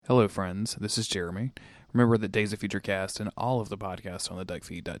Hello, friends. This is Jeremy. Remember that Days of Future Cast and all of the podcasts on the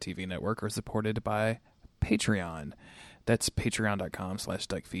duckfeed.tv network are supported by Patreon. That's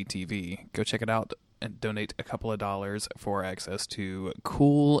patreon.com/duckfeedtv. Go check it out and donate a couple of dollars for access to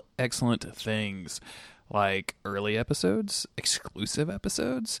cool, excellent things like early episodes, exclusive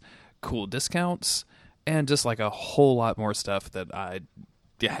episodes, cool discounts, and just like a whole lot more stuff that I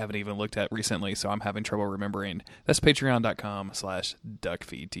haven't even looked at recently, so I'm having trouble remembering. That's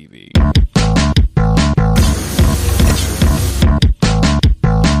patreon.com/duckfeedtv.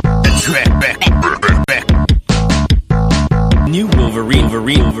 New Wolverine.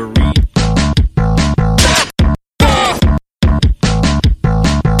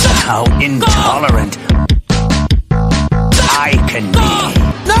 How intolerant I can be.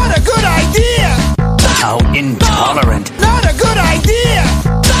 Not a good idea! How intolerant Not a good idea!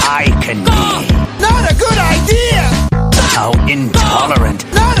 I can be. Not a good idea! How intolerant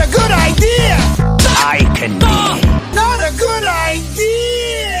Not a good idea! I can be. Not a good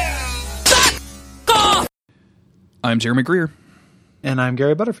idea! I'm Jeremy Greer, And I'm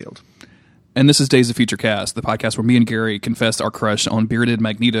Gary Butterfield. and this is Days of Future Cast, the podcast where me and Gary confess our crush on bearded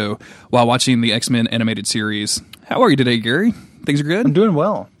Magneto while watching the X-Men animated series. How are you today, Gary? Things are good? I'm doing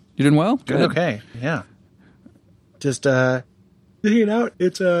well. You doing well? Doing okay. Yeah. Just hanging out.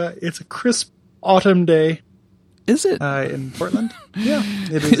 It's a crisp autumn day Is it? in Portland. Yeah,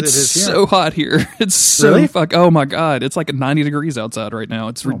 it is. It's It is here. so hot here. It's so Really? oh my god! It's like 90 degrees outside right now.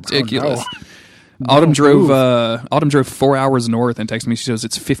 It's ridiculous. no. Autumn drove. move. Autumn drove 4 hours north and texted me. She says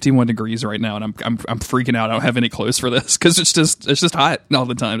it's 51 degrees right now, and I'm freaking out. I don't have any clothes for this because it's just hot all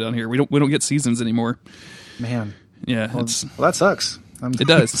the time down here. We don't get seasons anymore. Man. Yeah, Well, it's that sucks. It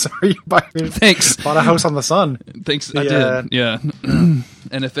does. Sorry you Thanks. bought a house on the sun. Thanks. I Yeah. did. Yeah.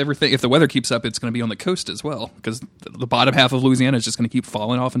 And if the weather keeps up, it's going to be on the coast as well because the bottom half of Louisiana is just going to keep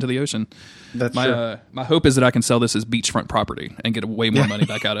falling off into the ocean. That's My true. my hope is that I can sell this as beachfront property and get way more money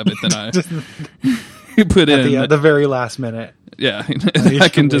back out of it than I put in. At the very last minute. Yeah, I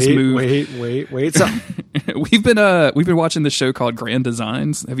can just move. Wait. So, We've been watching this show called Grand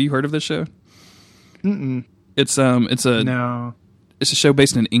Designs. Have you heard of this show? It's no. it's a show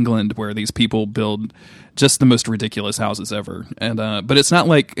based in England where these people build just the most ridiculous houses ever. And but it's not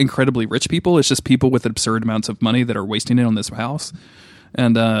like incredibly rich people. It's just people with absurd amounts of money that are wasting it on this house.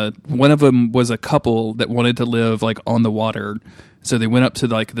 And one of them was a couple that wanted to live like on the water. So they went up to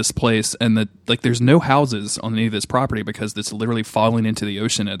like this place and there's no houses on any of this property because it's literally falling into the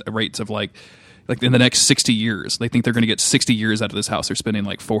ocean at rates of like in the next 60 years. They think they're going to get 60 years out of this house. They're spending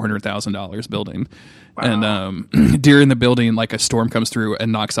like $400,000 building. Wow. And during the building, like a storm comes through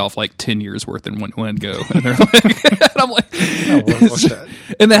and knocks off like 10 years worth in one go. And they're like, and I'm like, what's that?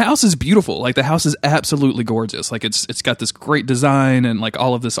 and the house is beautiful. Like the house is absolutely gorgeous. Like it's got this great design and like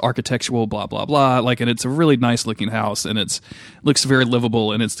all of this architectural blah, blah, blah. Like, and it's a really nice looking house and looks very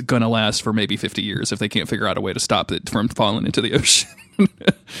livable and it's going to last for maybe 50 years if they can't figure out a way to stop it from falling into the ocean.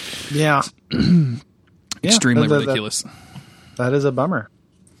 Yeah. Extremely that- ridiculous. That is a bummer.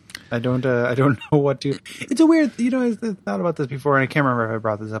 I don't know what to. It's a weird. I thought about this before, and I can't remember if I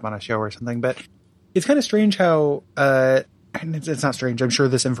brought this up on a show or something. But it's kind of strange how. And it's not strange. I'm sure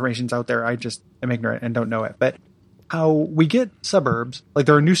this information's out there. I just am ignorant and don't know it. But how we get suburbs, like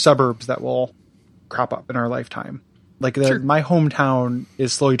there are new suburbs that will crop up in our lifetime. Like my hometown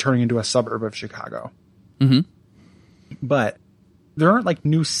is slowly turning into a suburb of Chicago. Mm-hmm. But there aren't like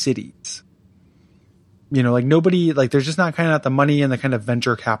new cities. Like nobody, like there's just not the money and the kind of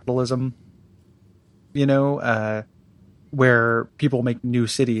venture capitalism, where people make new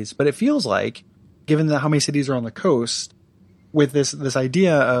cities. But it feels like, given how many cities are on the coast, with this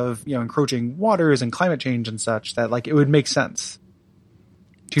idea of, encroaching waters and climate change and such, that like it would make sense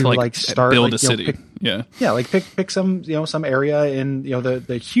to like start build like, a city. Pick some, some area in,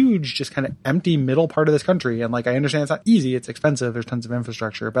 the huge, just kind of empty middle part of this country. And like, I understand it's not easy. It's expensive. There's tons of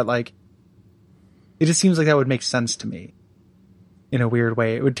infrastructure, but like, it just seems like that would make sense to me in a weird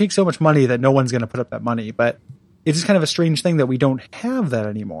way. It would take so much money that no one's going to put up that money, but it's just kind of a strange thing that we don't have that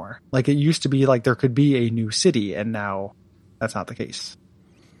anymore. Like it used to be like there could be a new city and now that's not the case.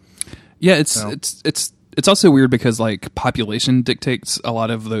 Yeah. It's also weird because like population dictates a lot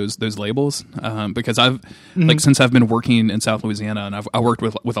of those labels. Because I've like, since I've been working in South Louisiana and I worked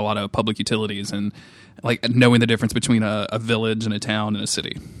with a lot of public utilities and like knowing the difference between a village and a town and a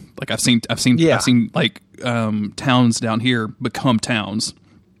city. Like I've seen like towns down here become towns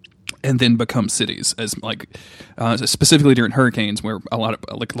and then become cities as like specifically during hurricanes where a lot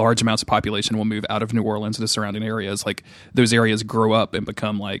of like large amounts of population will move out of New Orleans and the surrounding areas. Like those areas grow up and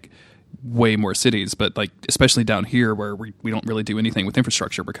become like way more cities, but like especially down here where we don't really do anything with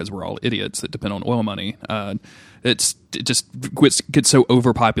infrastructure because we're all idiots that depend on oil money. It just gets so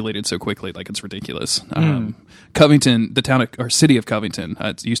overpopulated so quickly, like it's ridiculous. Covington, the town or city of Covington,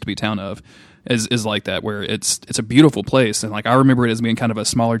 it used to be town of, is like that, where it's a beautiful place, and like I remember it as being kind of a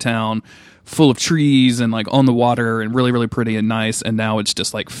smaller town full of trees and like on the water and really, really pretty and nice, and now it's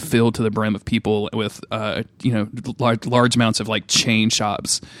just like filled to the brim of people with large amounts of like chain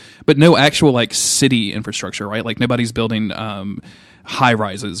shops, but no actual like city infrastructure, right? Like nobody's building high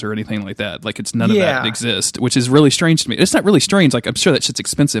rises or anything like that. Like it's none of that exists, which is really strange to me. It's not really strange. Like I'm sure that shit's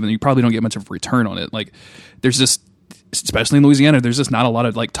expensive and you probably don't get much of a return on it. Like there's just, especially in Louisiana, there's just not a lot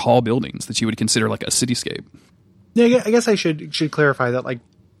of like tall buildings that you would consider like a cityscape. Yeah, I guess I should clarify that, like,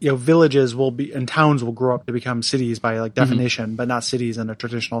 villages will be and towns will grow up to become cities by like definition, but not cities in a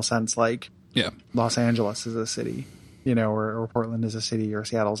traditional sense. Like, Los Angeles is a city, or Portland is a city, or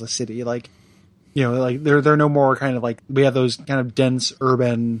Seattle's a city. Like, like they're no more kind of like, we have those kind of dense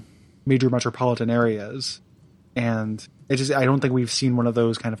urban major metropolitan areas, and I don't think we've seen one of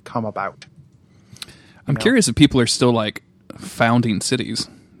those kind of come about. I'm curious if people are still like founding cities,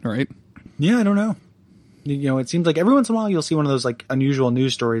 right? Yeah, I don't know. It seems like every once in a while you'll see one of those like unusual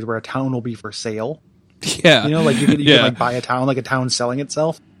news stories where a town will be for sale. Yeah. Like you could like buy a town, like a town selling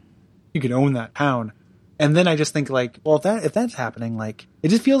itself. You could own that town. And then I just think like, well, if that's happening, like it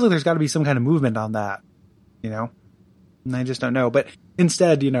just feels like there's got to be some kind of movement on that, and I just don't know. But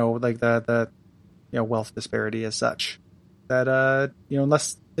instead, like the wealth disparity is such that,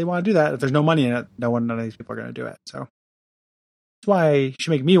 unless they want to do that, if there's no money in it, none of these people are going to do it. So that's why you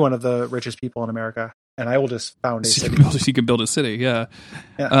should make me one of the richest people in America. And I will just found a city. You can build a city, yeah.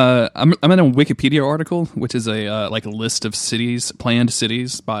 I'm in a Wikipedia article, which is a like a list of cities, planned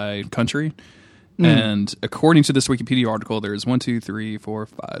cities by country. And according to this Wikipedia article, there's 1, 2, 3, 4,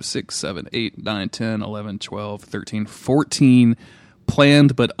 5, 6, 7, 8, 9, 10, 11, 12, 13, 14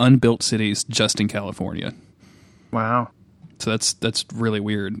 planned but unbuilt cities just in California. Wow. So that's really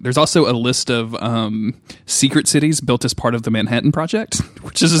weird. There's also a list of secret cities built as part of the Manhattan Project,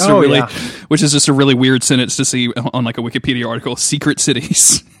 which is just a really weird sentence to see on like a Wikipedia article. Secret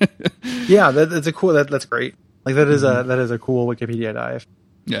cities. Yeah, that's a cool. That's great. Like that is a cool Wikipedia dive.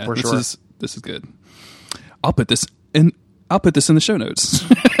 Yeah, for this sure. This is good. I'll put this in the show notes.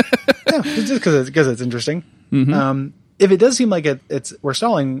 Yeah, just because it's interesting. Mm-hmm. If it does seem like we're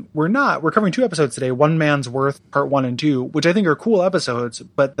stalling, we're not. We're covering 2 episodes today, One Man's Worth, part 1 and 2, which I think are cool episodes,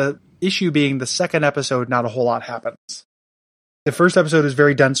 but the issue being the second episode, not a whole lot happens. The first episode is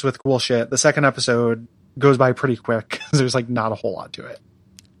very dense with cool shit. The second episode goes by pretty quick because there's like not a whole lot to it.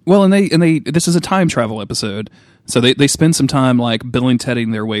 Well, and they this is a time travel episode. So they spend some time like Bill and Tedding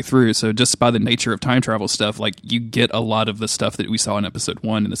their way through. So just by the nature of time travel stuff, like you get a lot of the stuff that we saw in episode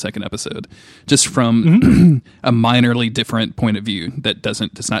 1 in the second episode, just from a minorly different point of view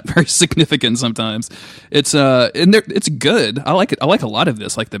it's not very significant sometimes. It's it's good. I like it. I like a lot of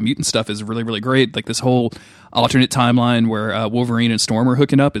this. Like the mutant stuff is really, really great. Like this whole alternate timeline where Wolverine and Storm are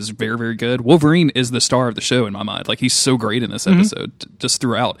hooking up is very, very good. Wolverine is the star of the show in my mind. Like he's so great in this episode just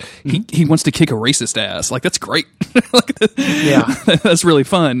throughout. He wants to kick a racist ass. Like that's great. Yeah, that's really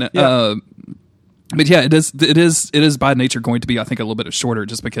fun. Yeah. But yeah, it is by nature going to be, I think, a little bit shorter,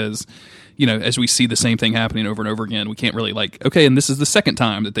 just because, as we see the same thing happening over and over again, we can't really like, okay, and this is the second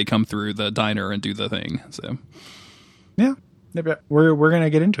time that they come through the diner and do the thing. So yeah, we're gonna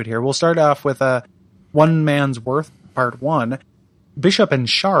get into it here. We'll start off with One Man's Worth, part 1. Bishop and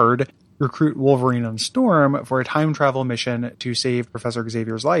Shard recruit Wolverine and Storm for a time travel mission to save Professor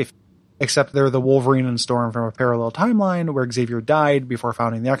Xavier's life. Except they're the Wolverine and Storm from a parallel timeline where Xavier died before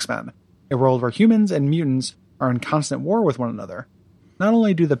founding the X-Men, a world where humans and mutants are in constant war with one another. Not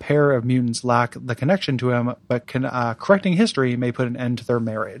only do the pair of mutants lack the connection to him, but correcting history may put an end to their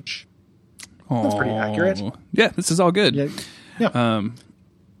marriage. That's pretty accurate. Yeah, this is all good. Yeah.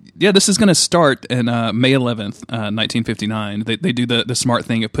 This is going to start in May 11th, 1959. They do the smart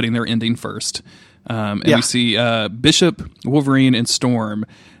thing of putting their ending first. We see Bishop, Wolverine, and Storm.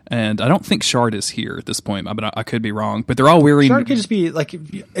 And I don't think Shard is here at this point, but I could be wrong. But they're all wearing... Shard could just be like...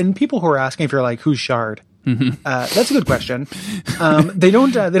 And people who are asking if you're like, who's Shard? That's a good question. They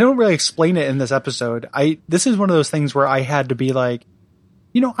don't really explain it in this episode. This is one of those things where I had to be like,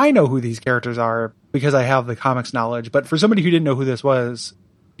 I know who these characters are because I have the comics knowledge. But for somebody who didn't know who this was,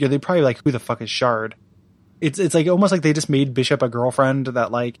 they'd probably like, who the fuck is Shard? It's like almost like they just made Bishop a girlfriend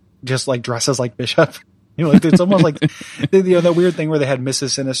that like just like dresses like Bishop. Like it's almost like that weird thing where they had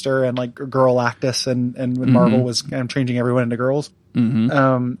Mrs. Sinister and like Girl Actus and when Marvel was kind of changing everyone into girls.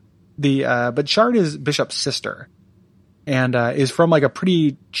 But Shard is Bishop's sister. and is from like a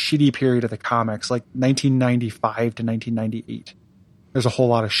pretty shitty period of the comics, like 1995 to 1998. There's a whole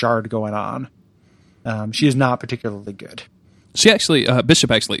lot of Shard going on. She is not particularly good. She actually, Bishop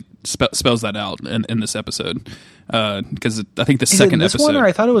actually spells that out in this episode, because I think the second this episode. One, or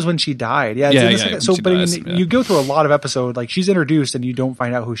I thought it was when she died. Yeah, yeah, in the yeah. second, so, She but dies, I mean, yeah. you go through a lot of episodes. Like she's introduced, and you don't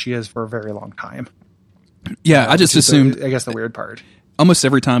find out who she is for a very long time. Yeah, I just Which is assumed. I guess the weird part. Almost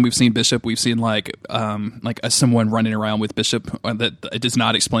every time we've seen Bishop, we've seen like someone running around with Bishop that it is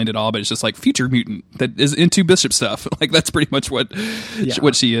not explained at all, but it's just like future mutant that is into Bishop stuff. Like that's pretty much what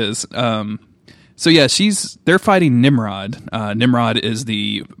she is. So yeah, they're fighting Nimrod. Nimrod is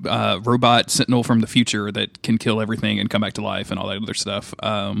the robot sentinel from the future that can kill everything and come back to life and all that other stuff.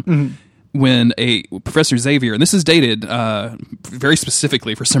 When a Professor Xavier, and this is dated very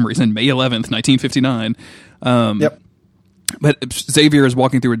specifically for some reason, May 11th, 1959. Yep. But Xavier is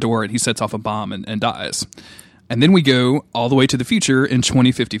walking through a door and he sets off a bomb and dies. And then we go all the way to the future in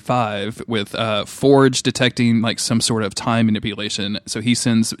 2055 with Forge detecting like some sort of time manipulation. So he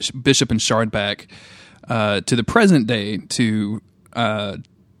sends Bishop and Shard back to the present day to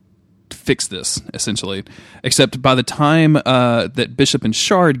fix this, essentially. Except by the time that Bishop and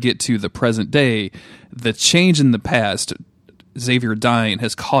Shard get to the present day, the change in the past, Xavier dying,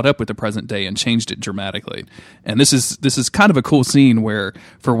 has caught up with the present day and changed it dramatically. And this is kind of a cool scene where,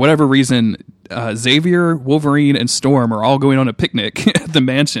 for whatever reason, Xavier, Wolverine, and Storm are all going on a picnic at the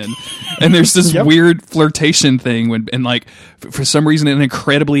mansion, and there's this weird flirtation thing and like for some reason an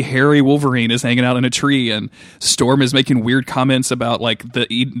incredibly hairy Wolverine is hanging out in a tree, and Storm is making weird comments about like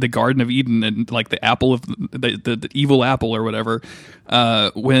the Garden of Eden and like the apple of the evil apple or whatever.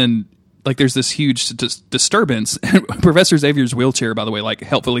 When like there's this huge disturbance. Professor Xavier's wheelchair, by the way, like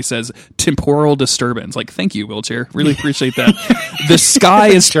helpfully says temporal disturbance. Like, thank you, wheelchair. Really appreciate that. The sky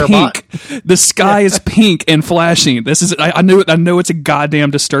is pink. The sky is pink and flashing. This is I know it's a goddamn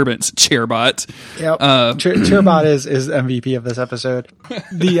disturbance. Chairbot. Yep. Chairbot is MVP of this episode.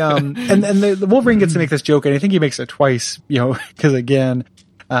 The Wolverine gets to make this joke, and I think he makes it twice. Because again,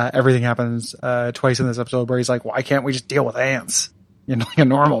 everything happens twice in this episode where he's like, "Why can't we just deal with ants? Like a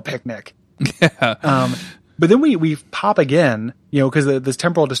normal picnic." Yeah. But then we pop again, because this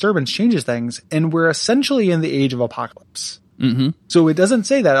temporal disturbance changes things, and we're essentially in the Age of Apocalypse. Mm-hmm. So it doesn't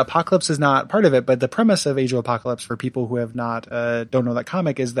say that Apocalypse is not part of it, but the premise of Age of Apocalypse, for people who have not don't know that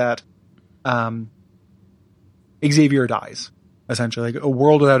comic, is that Xavier dies. Essentially, like a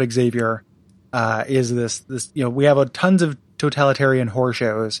world without Xavier is this. We have tons of totalitarian horror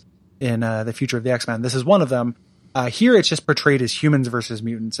shows in the future of the X-Men. This is one of them. Here it's just portrayed as humans versus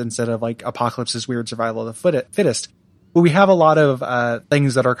mutants instead of like Apocalypse's weird survival of the fittest. But we have a lot of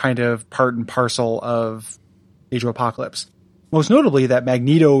things that are kind of part and parcel of Age of Apocalypse. Most notably that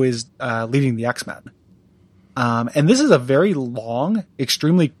Magneto is leading the X-Men. And this is a very long,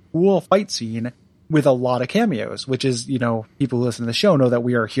 extremely cool fight scene with a lot of cameos, which is, people who listen to the show know that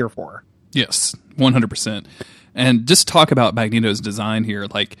we are here for. Yes, 100%. And just talk about Magneto's design here,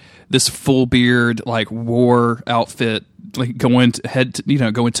 like this full beard, like war outfit, like going toe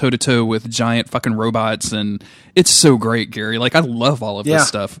to toe with giant fucking robots, and it's so great, Gary. Like I love all of this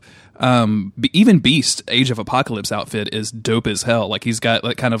stuff. Even Beast, Age of Apocalypse outfit is dope as hell. Like he's got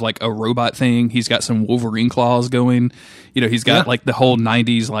like kind of like a robot thing. He's got some Wolverine claws going. He's got like the whole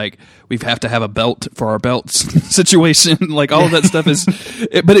 90s, like we have to have a belt for our belts situation. Like all of that stuff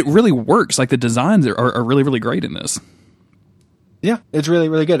but it really works. Like the designs are really, really great in this. Yeah, it's really,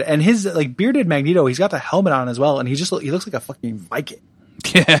 really good. And his like bearded Magneto, he's got the helmet on as well, and he looks like a fucking Viking.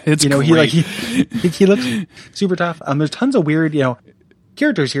 Yeah, it's great. He looks super tough. There's tons of weird,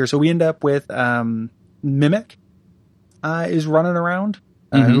 characters here. So we end up with Mimic is running around,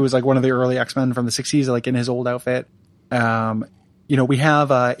 who was like one of the early X-Men from the 60s, like in his old outfit. We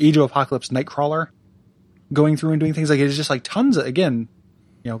have Age of Apocalypse Nightcrawler going through and doing things. Like it's just like tons of, again,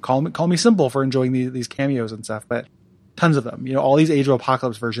 call me simple for enjoying these cameos and stuff, but tons of them. All these Age of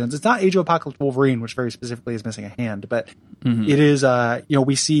Apocalypse versions. It's not Age of Apocalypse Wolverine, which very specifically is missing a hand, but it is.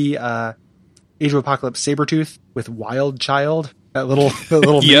 We see Age of Apocalypse Sabretooth with Wild Child. That little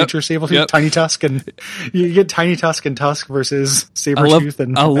miniature Sabretooth, Tiny Tusk, and you get Tiny Tusk and Tusk versus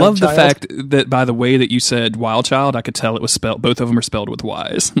Sabretooth. I love the fact that by the way that you said Wild Child, I could tell it was spelled. Both of them are spelled with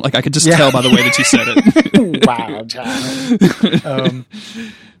Y's. Like I could just tell by the way that you said it. Wild Child.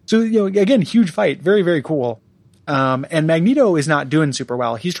 So again, huge fight, very, very cool. And Magneto is not doing super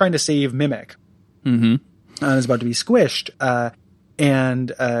well. He's trying to save Mimic. Mm-hmm. And is about to be squished.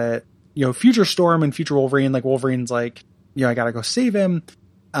 Future Storm and Future Wolverine, like Wolverine's like, I gotta go save him.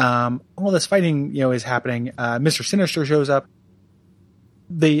 All this fighting, is happening. Mr. Sinister shows up.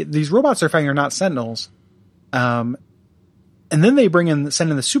 These robots they're fighting are not Sentinels. And then they send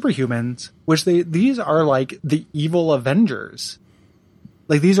in the superhumans, which these are like the evil Avengers.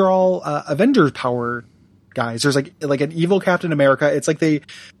 Like these are all Avengers power guys. There's like an evil Captain America. It's like the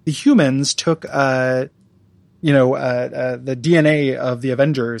humans took the DNA of the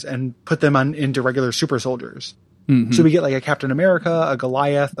Avengers and put them into regular super soldiers. Mm-hmm. So we get like a Captain America, a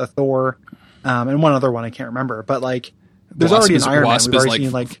Goliath, a Thor, and one other one I can't remember. But like, there's already an Iron Man. We've already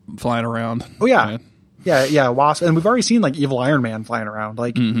seen like flying around. Oh yeah, yeah, Wasp, and we've already seen like evil Iron Man flying around.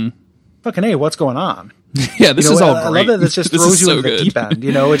 Like, fucking A, what's going on? Yeah, this is all great. I love that this just throws you into the deep end.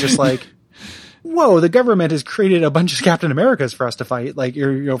 It's just like, whoa, the government has created a bunch of Captain Americas for us to fight. Like,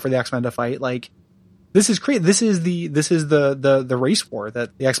 for the X-Men to fight. Like, this is great. This is the race war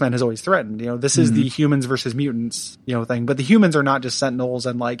that the X-Men has always threatened. This is the humans versus mutants, thing. But the humans are not just Sentinels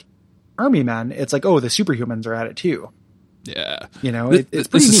and like army men. It's like, oh, the superhumans are at it too. Yeah. It's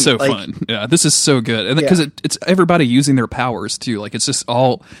this is neat. so fun. Yeah, this is so good. And because it's everybody using their powers too. Like it's just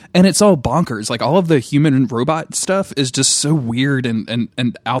all, and it's all bonkers. Like all of the human and robot stuff is just so weird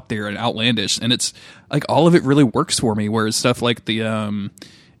and out there and outlandish. And it's like all of it really works for me. Whereas stuff like the,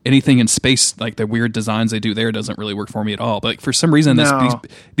 anything in space, like the weird designs they do there doesn't really work for me at all. But like, for some reason,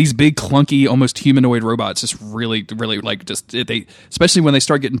 these big clunky, almost humanoid robots just really, really like they, especially when they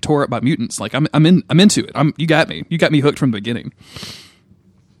start getting tore up by mutants. Like I'm into it. You got me hooked from the beginning.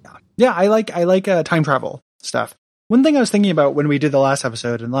 Yeah, I like time travel stuff. One thing I was thinking about when we did the last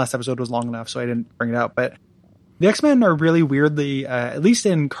episode, and the last episode was long enough, so I didn't bring it out. But the X-Men are really weirdly, at least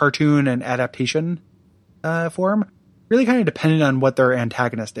in cartoon and adaptation form, really kind of dependent on what their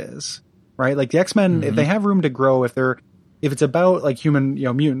antagonist is, right? Like the X-Men, if they have room to grow, if it's about like human,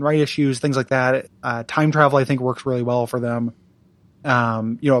 mutant right issues, things like that, time travel, I think works really well for them.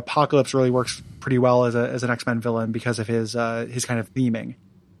 Apocalypse really works pretty well as an X-Men villain because of his kind of theming,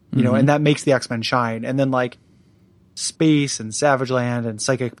 and that makes the X-Men shine. And then like space and Savage Land and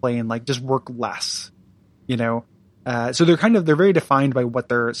Psychic Plane, like just work less, so they're very defined by what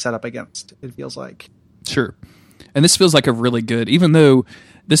they're set up against. It feels like. Sure. And this feels like a really good, even though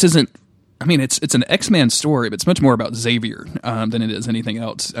this isn't, I mean, it's an X-Man story, but it's much more about Xavier than it is anything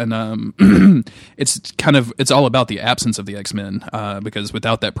else. And it's all about the absence of the X-Men because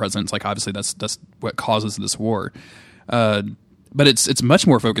without that presence, like obviously that's what causes this war. But it's much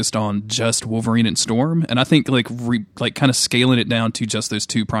more focused on just Wolverine and Storm, and I think like kind of scaling it down to just those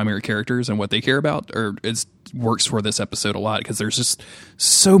two primary characters and what they care about, works for this episode a lot because there's just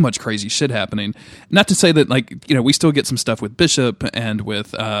so much crazy shit happening. Not to say that we still get some stuff with Bishop and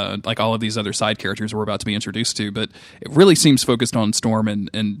with like all of these other side characters we're about to be introduced to, but it really seems focused on Storm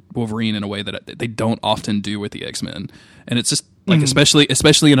and Wolverine in a way that they don't often do with the X-Men, and it's just. Like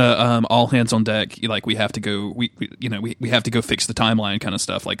especially in a all hands on deck, like we have to go we have to go fix the timeline kind of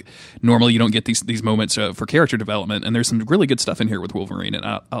stuff. Like normally you don't get these moments for character development, and there's some really good stuff in here with Wolverine, and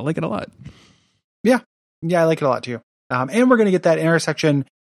I like it a lot. Yeah, I like it a lot too. And we're gonna get that intersection,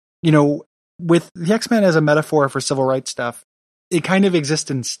 with the X-Men as a metaphor for civil rights stuff. It kind of exists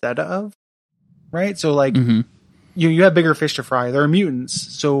instead of, right? So like. You have bigger fish to fry. There are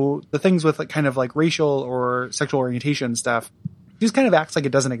mutants, so the things with like kind of like racial or sexual orientation stuff just kind of acts like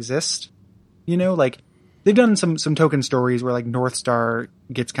it doesn't exist. Like they've done some token stories where like North Star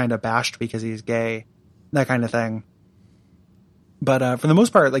gets kind of bashed because he's gay, that kind of thing. But for the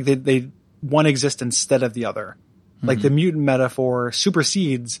most part, like they one exist instead of the other. Like the mutant metaphor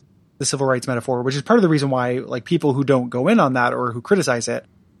supersedes the civil rights metaphor, which is part of the reason why like people who don't go in on that or who criticize it,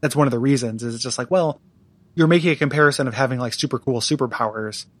 that's one of the reasons. Is it's just like, well. You're making a comparison of having like super cool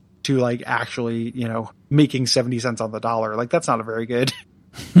superpowers to like actually, making 70 cents on the dollar. Like that's not a very good,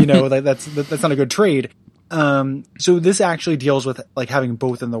 that's not a good trade. So this actually deals with like having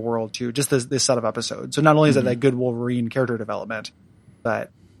both in the world too, just this set of episodes. So not only is it that good Wolverine character development,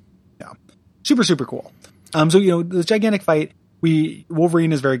 but yeah, super, super cool. So, the gigantic fight,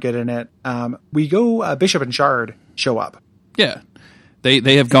 Wolverine is very good in it. Bishop and Shard show up. Yeah.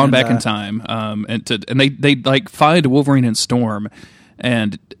 They have gone back in time, and they like find Wolverine and Storm,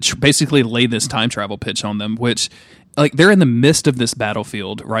 and basically lay this time travel pitch on them. Which, like, they're in the midst of this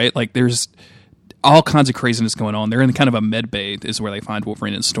battlefield, right? Like, there's all kinds of craziness going on. They're in kind of a med bay, is where they find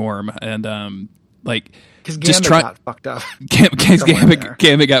Wolverine and Storm, and because Gambit got fucked up.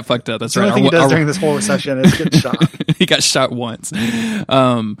 Gambit got fucked up. That's right. The only thing he does during this whole recession is get shot. He got shot once.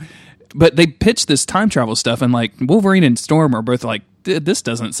 But they pitched this time travel stuff, and like Wolverine and Storm are both like, this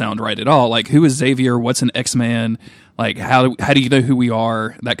doesn't sound right at all. Like, who is Xavier? What's an X-Man? Like, how do you know who we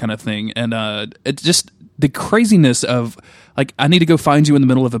are? That kind of thing. And it's just the craziness of like, I need to go find you in the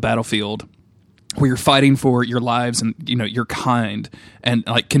middle of a battlefield, where you're fighting for your lives and your kind, and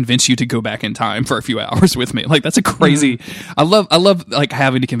like convince you to go back in time for a few hours with me. Like that's a crazy. I love like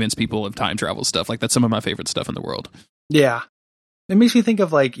having to convince people of time travel stuff. Like that's some of my favorite stuff in the world. Yeah, it makes me think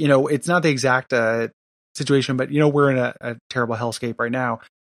of like it's not the exact situation, but we're in a terrible hellscape right now,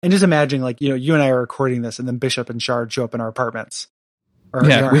 and just imagine like you and I are recording this, and then Bishop and Shard show up in our apartments. Or in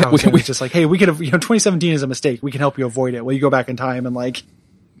our house, and it's just like, hey, we could have 2017 is a mistake. We can help you avoid it. Will you go back in time and like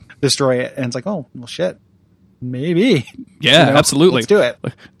destroy it? And it's like, oh well, shit, maybe. Yeah, absolutely. Let's do it.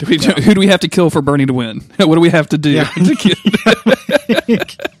 Who do we have to kill for Bernie to win? What do we have to do? Yeah.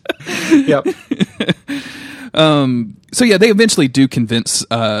 Yep. So yeah, they eventually do convince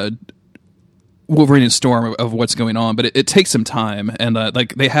Wolverine and Storm of what's going on, but it takes some time, and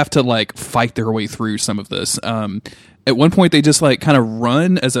like they have to like fight their way through some of this. At one point, they just like kind of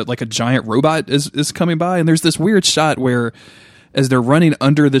run as a giant robot is coming by, and there's this weird shot where, as they're running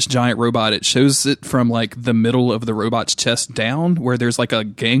under this giant robot, it shows it from like the middle of the robot's chest down, where there's like a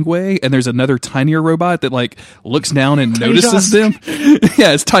gangway, and there's another tinier robot that like looks down and notices them.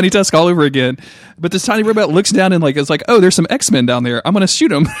 Yeah, it's Tiny Tusk all over again. But this tiny robot looks down and like it's like, oh, there's some X-Men down there. I'm gonna shoot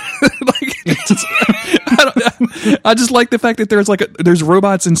them. I just like the fact that there's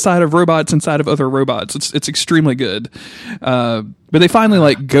robots inside of other robots. It's extremely good. But they finally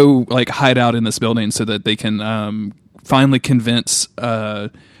like go like hide out in this building so that they can finally convince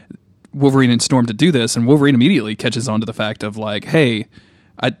Wolverine and Storm to do this, and Wolverine immediately catches on to the fact of like, hey,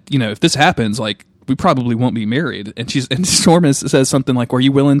 if this happens, like we probably won't be married. And Storm says something like, "Are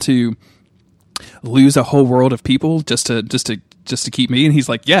you willing to lose a whole world of people just to keep me?" And he's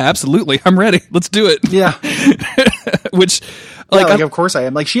like, "Yeah, absolutely, I'm ready. Let's do it." Yeah. Which, of course I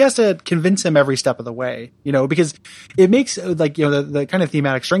am. Like she has to convince him every step of the way, because it makes like the kind of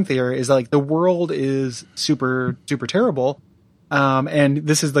thematic strength here is like the world is super super terrible, and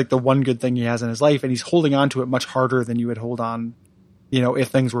this is like the one good thing he has in his life, and he's holding on to it much harder than you would hold on, if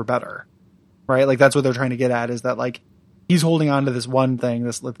things were better, right? Like that's what they're trying to get at, is that like he's holding on to this one thing,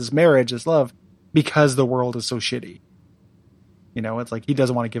 this marriage, this love, because the world is so shitty. It's like he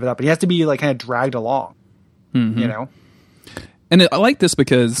doesn't want to give it up, but he has to be like kind of dragged along. Mm-hmm. And I like this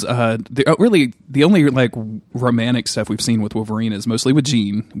because the only like romantic stuff we've seen with Wolverine is mostly with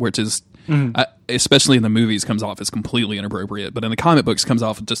Jean, which is especially in the movies comes off as completely inappropriate, but in the comic books in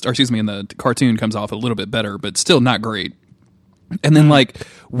the cartoon comes off a little bit better, but still not great. And then like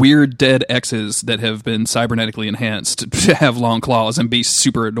weird dead exes that have been cybernetically enhanced to have long claws and be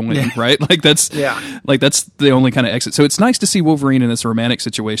super annoying, right? Like that's the only kind of exit. So it's nice to see Wolverine in this romantic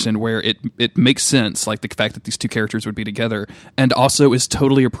situation where it makes sense, like the fact that these two characters would be together, and also is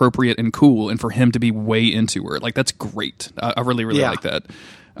totally appropriate and cool, and for him to be way into her, like that's great. I really like that.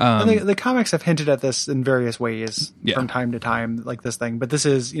 And the comics have hinted at this in various ways from time to time, like this thing, but this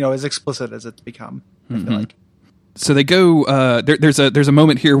is as explicit as it's become. I feel like. So they go. There's a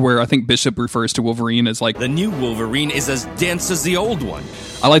moment here where I think Bishop refers to Wolverine as like the new Wolverine is as dense as the old one.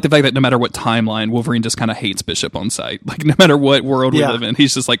 I like the fact that no matter what timeline, Wolverine just kind of hates Bishop on sight. Like no matter what world we live in,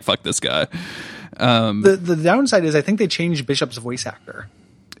 he's just like, fuck this guy. The downside is I think they changed Bishop's voice actor.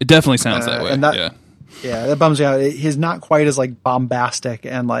 It definitely sounds that way. And that bums me out. He's not quite as like bombastic,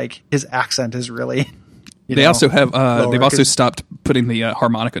 and like his accent is really. They also have. They've also stopped putting the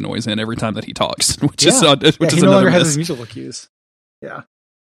harmonica noise in every time that he talks, which is he no longer has his musical cues. Yeah.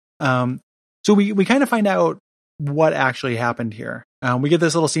 So we kind of find out what actually happened here. We get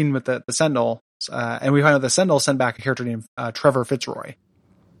this little scene with the Sentinel, and we find out the Sentinel sent back a character named Trevor Fitzroy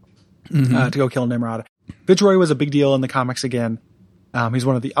to go kill Nimrod. Fitzroy was a big deal in the comics again. He's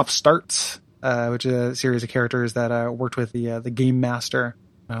one of the Upstarts, which is a series of characters that worked with the Game Master.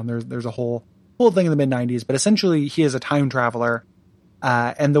 There's a whole thing in the mid-90s, but essentially he is a time traveler,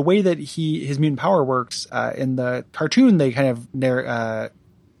 and the way that his mutant power works in the cartoon, they kind of defang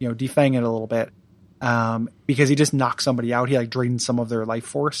it a little bit, because he just knocks somebody out. He like drains some of their life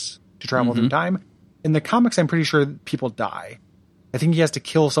force to travel through time. In the comics, I'm pretty sure people die. I think he has to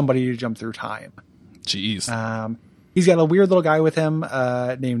kill somebody to jump through time. Jeez. He's got a weird little guy with him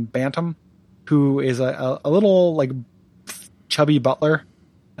named Bantam, who is a little like chubby butler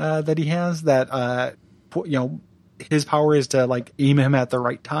that he has, that his power is to like aim him at the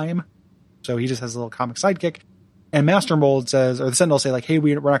right time. So he just has a little comic sidekick. And Master Mold says, or the Sentinels say like, hey,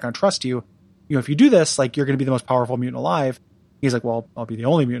 we're not going to trust you. If you do this, like you're going to be the most powerful mutant alive. He's like, well, I'll be the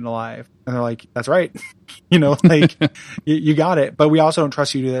only mutant alive. And they're like, that's right. Like you got it. But we also don't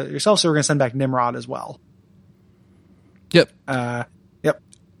trust you to do that yourself. So we're going to send back Nimrod as well. Yep. Yep.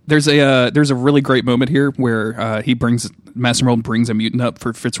 There's a really great moment here where Master Mold brings a mutant up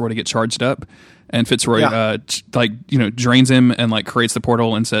for Fitzroy to get charged up, And Fitzroy, Yeah. drains him and like creates the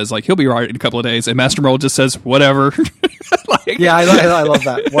portal and says like he'll be right in a couple of days. And Master Mold just says whatever. Yeah, I love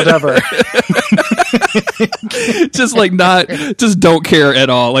that. Whatever. Just like just don't care at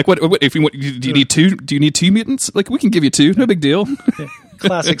all. Like what if you want? Do you need two? Do you need two mutants? Like we can give you two. No big deal.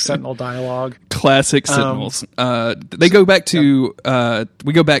 Classic Sentinel dialogue. Classic Sentinels. They go back to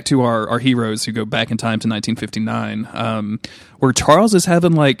we go back to our heroes who go back in time to 1959, where Charles is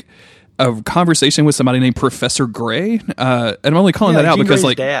having like a conversation with somebody named Professor Gray. And I'm only calling that out Jean because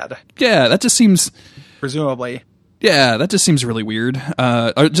Grey's like dad, that just seems presumably. Yeah, that just seems really weird.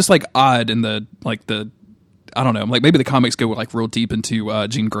 Or just like odd in the I don't know, like maybe the comics go like real deep into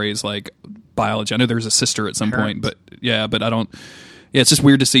Jean Grey's like biology. I know there's a sister at some point, but I don't. Yeah, it's just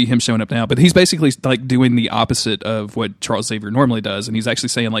weird to see him showing up now. But he's basically like doing the opposite of what Charles Xavier normally does, and he's actually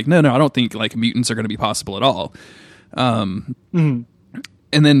saying like, no, I don't think like mutants are going to be possible at all.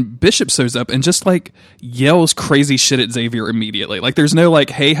 And then Bishop shows up and just like yells crazy shit at Xavier immediately. Like there's no like,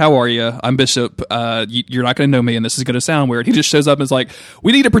 hey, how are you? I'm Bishop. You're not going to know me and this is going to sound weird. He just shows up and is like,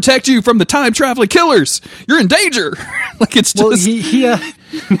 we need to protect you from the time traveling killers. You're in danger. Like it's just.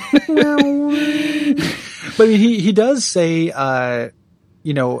 But he does say,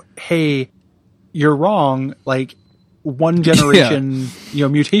 hey, you're wrong. Like one generation,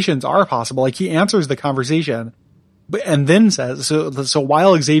 mutations are possible. Like he answers the conversation. And then says, so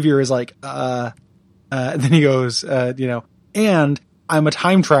while Xavier is like, then he goes, and I'm a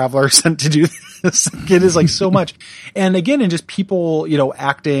time traveler sent to do this. It is like so much. And again, and just people,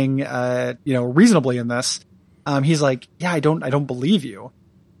 acting, reasonably in this. He's like, yeah, I don't believe you.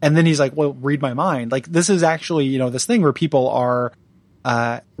 And then he's like, well, read my mind. Like this is actually, this thing where people are,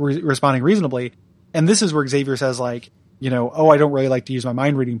 responding reasonably. And this is where Xavier says like, oh, I don't really like to use my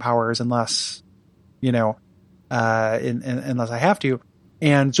mind reading powers unless, unless I have to.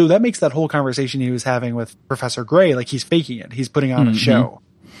 And so that makes that whole conversation he was having with Professor Gray, like he's faking it. He's putting on a show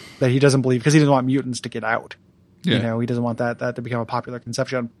that he doesn't believe because he doesn't want mutants to get out. Yeah. He doesn't want that to become a popular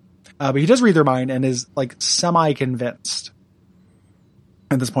conception. But he does read their mind and is like semi-convinced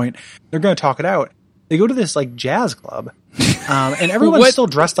at this point. They're going to talk it out. They go to this like jazz club. And everyone's still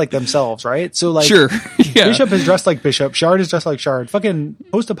dressed like themselves, right? So like, sure. Yeah. Bishop is dressed like Bishop. Shard is dressed like Shard. Fucking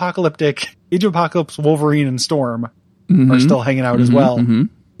post-apocalyptic Age of Apocalypse Wolverine and Storm are still hanging out as well.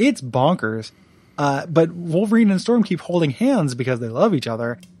 It's bonkers. But Wolverine and Storm keep holding hands because they love each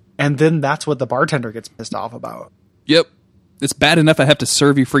other. And then that's what the bartender gets pissed off about. Yep. It's bad enough I have to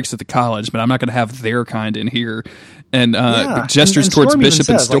serve you freaks at the college, but I'm not going to have their kind in here. And gestures and towards Storm Bishop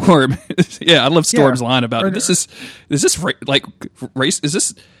even and says, Storm. Yeah, I love Storm's line about Or- is this race? Is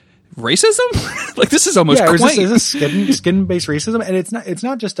this racism? Like this is almost Yeah, quaint. is this skin-based racism? And it's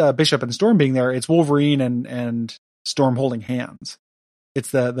not just Bishop and Storm being there. It's Wolverine and Storm holding hands.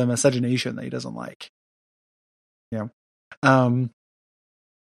 It's the miscegenation that he doesn't like.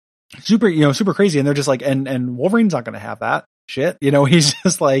 Super crazy. And they're just like, and Wolverine's not going to have that shit. He's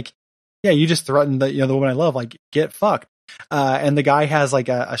just like, yeah, you just threatened the woman I love, like get fucked. And the guy has like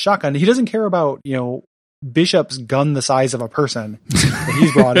a shotgun. He doesn't care about, Bishop's gun the size of a person that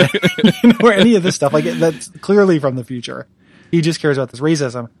he's brought in or any of this stuff. Like that's clearly from the future. He just cares about this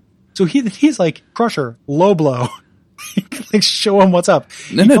racism. So he's like, Crusher, low blow. Like show him what's up.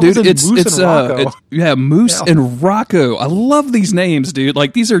 No, dude, it's Moose and Rocco. I love these names, dude.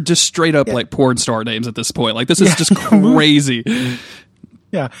 Like these are just straight up like porn star names at this point. Like this is just crazy.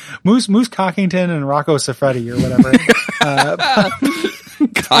 Yeah, Moose Cockington and Rocco Siffredi or whatever.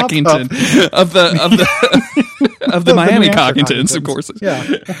 Cockington of the Miami Cockingtons, of course. Yeah.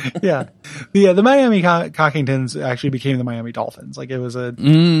 The Miami Cockingtons actually became the Miami Dolphins. Like it was a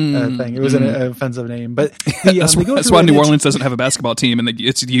thing. It was an offensive name, but that's why New Orleans doesn't have a basketball team, and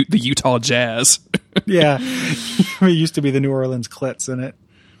it's the Utah Jazz. Yeah, it used to be the New Orleans Clits, and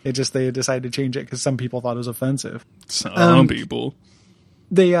they decided to change it because some people thought it was offensive. Some people.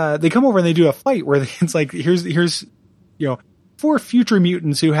 They come over and they do a fight where it's like here's 4 future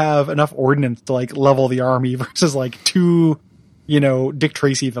mutants who have enough ordnance to like level the army versus like 2 Dick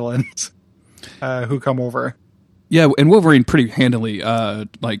Tracy villains who come over. Yeah, and Wolverine pretty handily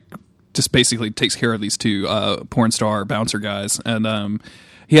just basically takes care of these 2 porn star bouncer guys, and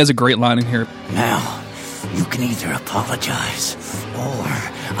he has a great line in here. Now, you can either apologize, or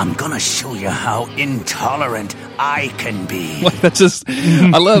I'm gonna show you how intolerant I can be. Like that's just,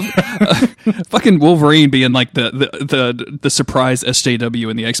 I love fucking Wolverine being like the surprise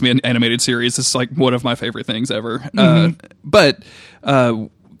SJW in the X-Men animated series. It's like one of my favorite things ever. But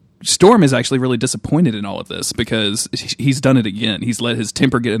Storm is actually really disappointed in all of this because he's done it again. He's let his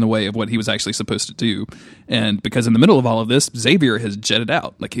temper get in the way of what he was actually supposed to do. And because in the middle of all of this, Xavier has jetted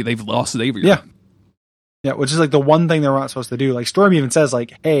out. Like they've lost Xavier. Yeah. Yeah, which is like the one thing they're not supposed to do. Like Storm even says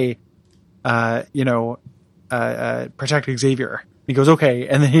like, hey, protect Xavier. He goes, okay.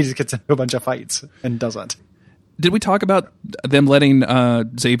 And then he just gets into a bunch of fights and doesn't. Did we talk about them letting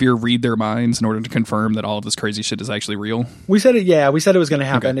Xavier read their minds in order to confirm that all of this crazy shit is actually real? We said it. Yeah, we said it was going to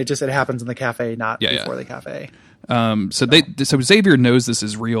happen. Okay. It happens in the cafe, not before the cafe. So Xavier knows this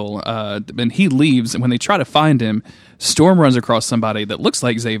is real, and he leaves. And when they try to find him, Storm runs across somebody that looks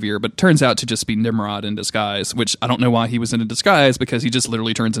like Xavier, but turns out to just be Nimrod in disguise. Which I don't know why he was in a disguise, because he just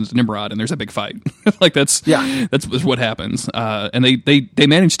literally turns into Nimrod, and there's a big fight. Like that's what happens. And they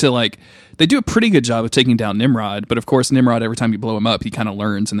manage to they do a pretty good job of taking down Nimrod, but of course Nimrod, every time you blow him up, he kind of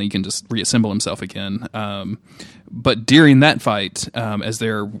learns, and then he can just reassemble himself again. But during that fight, as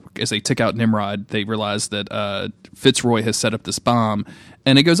they took out Nimrod, they realize that Fitzroy has set up this bomb,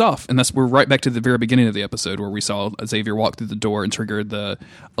 and it goes off. And we're right back to the very beginning of the episode where we saw Xavier walk through the door and trigger the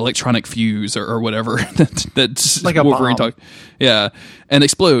electronic fuse or whatever that's like a Wolverine bomb. and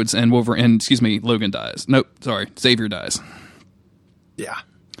explodes, and Logan dies. Nope, sorry, Xavier dies. Yeah.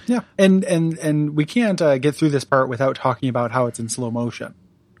 Yeah. And we can't get through this part without talking about how it's in slow motion.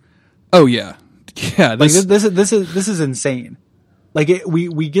 Oh yeah. Yeah, this is insane. Like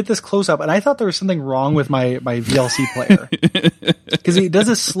we get this close up, and I thought there was something wrong with my VLC player because he does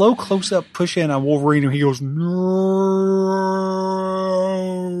a slow close up push in on Wolverine, and he goes no,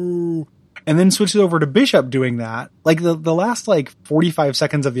 and then switches over to Bishop doing that. Like the last 45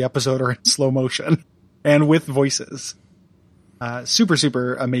 seconds of the episode are in slow motion and with voices. Super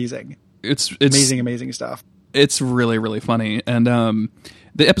super amazing. It's amazing stuff. It's really really funny, and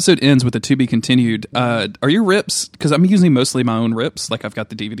the episode ends with a to be continued. Are your rips? Because I'm using mostly my own rips. Like I've got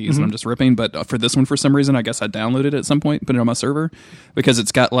the DVDs and I'm just ripping. But for this one, for some reason, I guess I downloaded it at some point, put it on my server because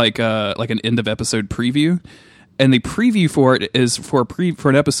it's got like an end of episode preview. And the preview for it is for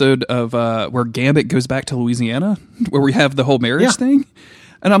an episode of where Gambit goes back to Louisiana, where we have the whole marriage thing.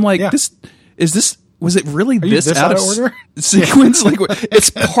 And I'm like, was it really this out of order sequence? Like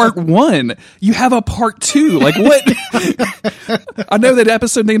it's part 1. You have a part 2. Like what? I know that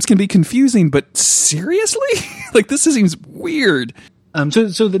episode names can be confusing, but seriously, like this seems weird. Not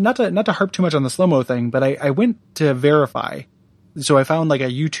to harp too much on the slow-mo thing, but I went to verify. So I found like a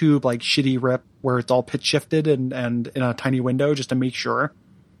YouTube shitty rip where it's all pitch shifted and in a tiny window just to make sure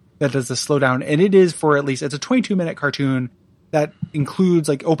that does the slowdown. And it is for it's a 22-minute cartoon that includes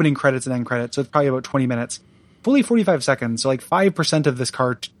opening credits and end credits. So it's probably about 20 minutes, fully 45 seconds. So 5% of this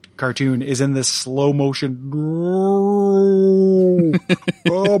cartoon is in this slow motion.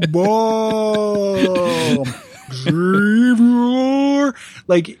 Xavier!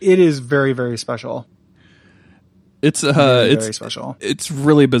 It is very, very special. It's very special. It's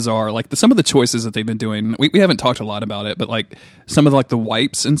really bizarre. Some of the choices that they've been doing, we haven't talked a lot about it, but some of the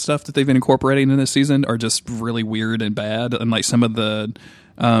wipes and stuff that they've been incorporating in this season are just really weird and bad. And some of the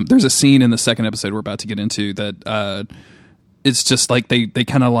there's a scene in the second episode we're about to get into that it's just they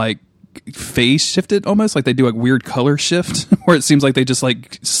kind of phase shift it almost, they do a weird color shift where it seems like they just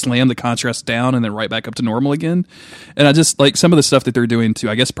slam the contrast down and then right back up to normal again. And I just some of the stuff that they're doing to,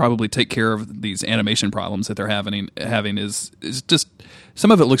 I guess, probably take care of these animation problems that they're having is just,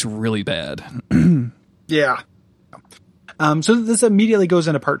 some of it looks really bad. Yeah. So this immediately goes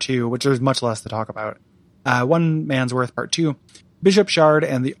into part 2, which there's much less to talk about. One Man's Worth part 2. Bishop Shard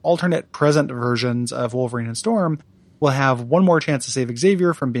and the alternate present versions of Wolverine and Storm will have one more chance to save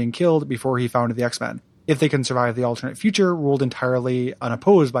Xavier from being killed before he founded the X-Men, if they can survive the alternate future ruled entirely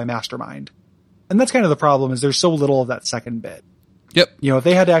unopposed by Mastermind. And that's kind of the problem, is there's so little of that second bit. Yep. If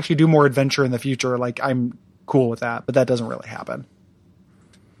they had to actually do more adventure in the future, I'm cool with that, but that doesn't really happen.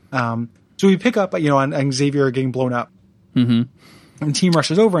 So we pick up, on Xavier getting blown up. Mm-hmm. And team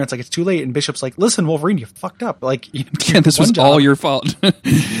rushes over, and it's too late. And Bishop's like, "Listen, Wolverine, you fucked up. This was all your fault.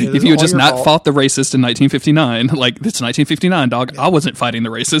 If you had just not fought the racist in 1959, it's 1959, dog. I wasn't fighting the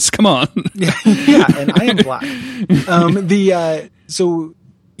racists. Come on." Yeah, and I am black.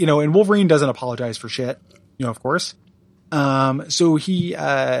 And Wolverine doesn't apologize for shit. Of course. So he,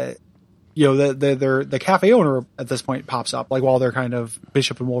 the cafe owner at this point pops up, while they're kind of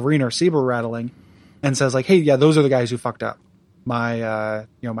Bishop and Wolverine are saber rattling, and says "Hey, yeah, those are the guys who fucked up my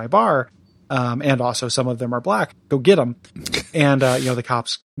my bar, and also some of them are black. Go get them." And the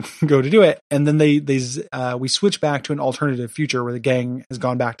cops go to do it, and then we switch back to an alternative future where the gang has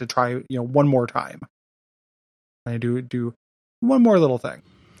gone back to try one more time. I do one more little thing.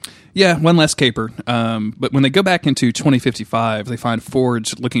 Yeah, one less caper. But when they go back into 2055, they find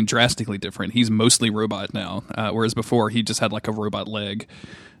Forge looking drastically different. He's mostly robot now, whereas before he just had a robot leg.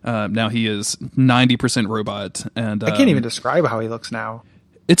 Now he is 90% robot, and I can't even describe how he looks now.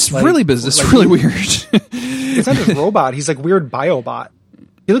 It's Like- really bizarre. It's like- really weird. It's not just robot. He's like weird biobot.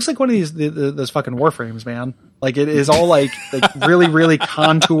 He looks like one of those fucking Warframes, man. Like it is all like really, really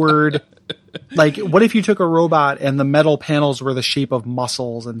contoured. Like, what if you took a robot and the metal panels were the shape of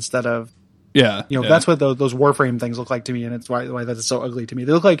muscles instead of, Yeah. you know, yeah. that's what those Warframe things look like to me, and it's why that is so ugly to me.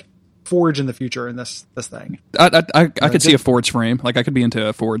 They look like Forge in the future in this thing. I could see a Forge frame. Like, I could be into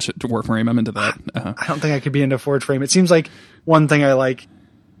a Forge Warframe. I'm into that. Uh-huh. I don't think I could be into Forge frame. It seems like one thing I like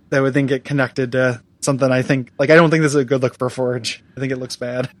that would then get connected to something I think, like, I don't think this is a good look for Forge. I think it looks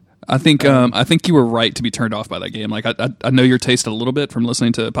bad. I think you were right to be turned off by that game. Like, I know your taste a little bit from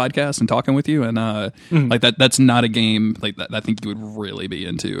listening to podcasts and talking with you, and like that's not a game like that I think you would really be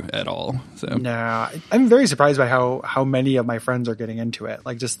into at all. So No, I'm very surprised by how many of my friends are getting into it.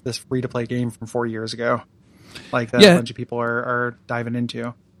 Like, just this free to play game from 4 years ago, like that Yeah. a bunch of people are diving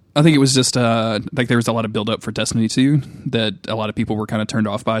into. I think it was just like there was a lot of build up for Destiny 2 that a lot of people were kind of turned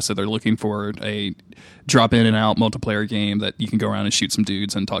off by. So they're looking for a drop in and out multiplayer game that you can go around and shoot some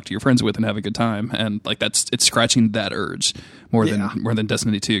dudes and talk to your friends with and have a good time. And like it's scratching that urge more than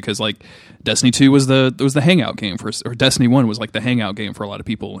Destiny 2, because like Destiny 2 was the hangout game for, or Destiny 1 was like the hangout game for a lot of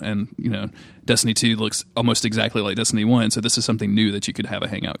people. And you know, Destiny 2 looks almost exactly like Destiny 1. So this is something new that you could have a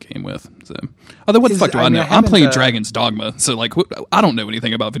hangout game with. So although what the fuck do I know? I'm playing Dragon's Dogma. So like I don't know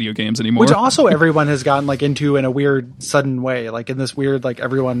anything about video games anymore. Which also everyone has gotten like into in a weird sudden way, like in this weird, like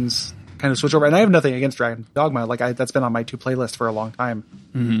everyone's kind of switch over. And I have nothing against Dragon's Dogma. Like that's been on my 2 playlists for a long time.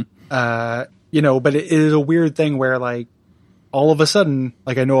 Mm-hmm. You know, but it is a weird thing where like all of a sudden,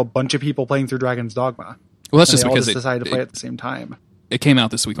 like I know a bunch of people playing through Dragon's Dogma. Well, that's and just they all because just decided to play at the same time. It came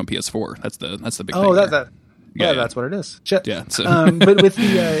out this week on PS4. That's the big thing. Oh, there. yeah, that's what it is. Shit. Yeah. So. But with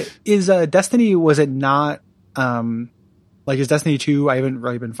the Destiny, was it not like is Destiny 2? I haven't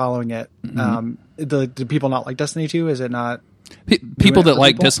really been following it. Mm-hmm. Do people not like Destiny 2? Is it not? People that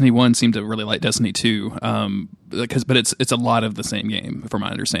like people? Destiny 1 seem to really like Destiny 2, but it's a lot of the same game from my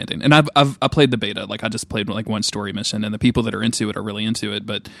understanding. And I played the beta. Like I just played like one story mission, and the people that are into it are really into it.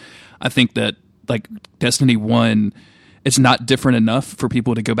 But I think that like Destiny 1, it's not different enough for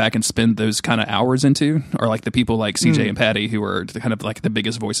people to go back and spend those kind of hours into, or like the people like CJ and Patty, who are kind of like the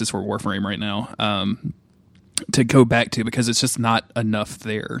biggest voices for Warframe right now, to go back to, because it's just not enough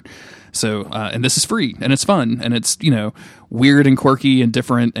there. So, and this is free and it's fun and it's, you know, weird and quirky and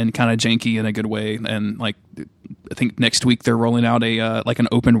different and kind of janky in a good way. And like, I think next week they're rolling out a, like an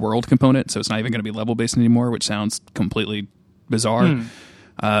open world component. So it's not even going to be level based anymore, which sounds completely bizarre.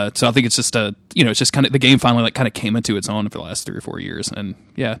 So I think it's just it's just kind of the game finally like kind of came into its own for the last 3 or 4 years. And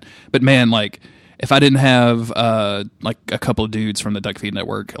yeah, but man, like if I didn't have like a couple of dudes from the Duckfeed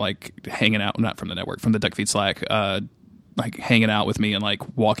Network like hanging out, not from the network, from the Duckfeed Slack, like hanging out with me and like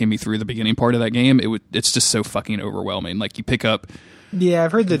walking me through the beginning part of that game, it's just so fucking overwhelming. Like you pick up. Yeah,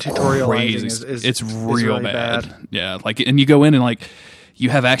 I've heard the tutorializing is it's real really bad. Yeah, like, and you go in and like you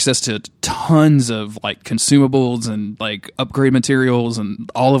have access to tons of like consumables and like upgrade materials,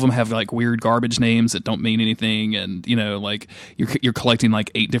 and all of them have like weird garbage names that don't mean anything. And you know, like you're collecting like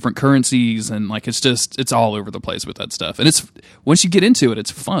 8 different currencies, and like it's all over the place with that stuff. And it's once you get into it,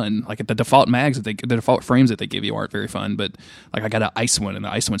 it's fun. Like the default mags the default frames that they give you aren't very fun, but like I got an ice one, and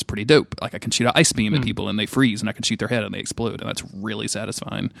the ice one's pretty dope. Like I can shoot an ice beam at people and they freeze, and I can shoot their head and they explode, and that's really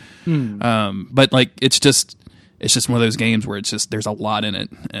satisfying. But like it's just one of those games where it's just there's a lot in it,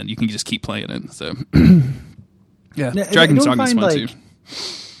 and you can just keep playing it. So yeah, Dragon's Dogma is fun too.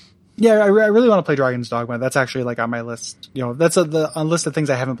 Yeah, I really want to play Dragon's Dogma. That's actually like on my list. You know, that's a list of things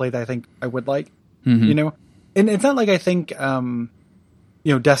I haven't played that I think I would like. You know, and it's not like I think you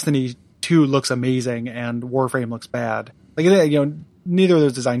know, Destiny 2 looks amazing and Warframe looks bad. Like, you know, neither of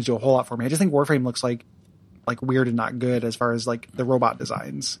those designs do a whole lot for me. I just think Warframe looks like weird and not good as far as like the robot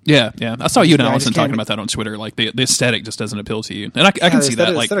designs. Yeah. I saw you and Yeah, Allison talking about that on Twitter. Like the aesthetic just doesn't appeal to you, and I can see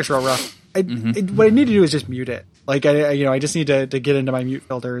that. Like aesthetic's real rough. What I need to do is just mute it. Like I just need to get into my mute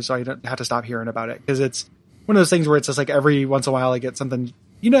filters so I don't have to stop hearing about it, because it's one of those things where it's just like every once in a while I get something.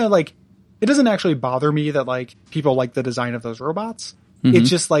 You know, like it doesn't actually bother me that like people like the design of those robots. It's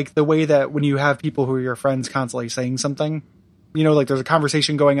just like the way that when you have people who are your friends constantly saying something, you know, like there's a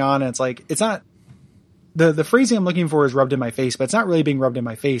conversation going on and it's like it's not. The phrasing I'm looking for is rubbed in my face, but it's not really being rubbed in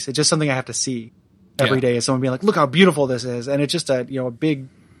my face. It's just something I have to see every day. Is someone being like, look how beautiful this is. And it's just a big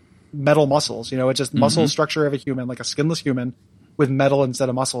metal muscles, it's just muscle structure of a human, like a skinless human with metal instead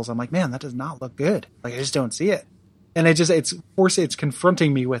of muscles. I'm like, man, that does not look good. Like I just don't see it. And it's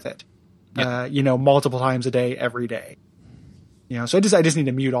confronting me with it, multiple times a day, every day, so I just need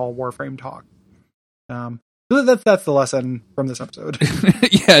to mute all Warframe talk. So that's the lesson from this episode.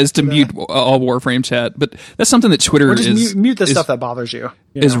 Yeah, is to mute all Warframe chat. But that's something that Twitter Or just is mute the stuff that bothers you.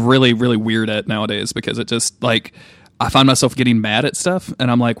 is really, really weird at nowadays, because it just like I find myself getting mad at stuff,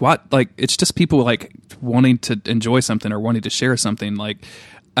 and I'm like, what? Like, it's just people like wanting to enjoy something or wanting to share something. Like,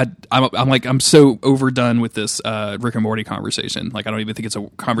 I'm so overdone with this Rick and Morty conversation. Like, I don't even think it's a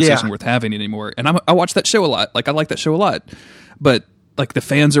conversation worth having anymore. And I watch that show a lot. Like, I like that show a lot, but like the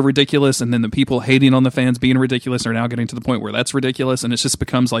fans are ridiculous, and then the people hating on the fans being ridiculous are now getting to the point where that's ridiculous, and it just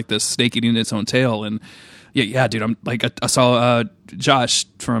becomes like this snake eating its own tail. And yeah, dude, I'm like, I saw Josh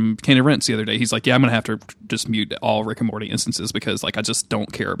from Candy Rents the other day. He's like, yeah, I'm gonna have to just mute all Rick and Morty instances because like I just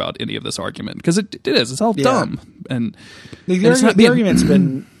don't care about any of this argument, because it's all dumb. And the argument's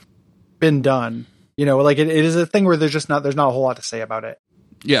been done. You know, like it is a thing where there's not a whole lot to say about it.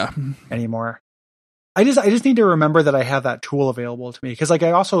 Yeah, anymore. I just need to remember that I have that tool available to me, because like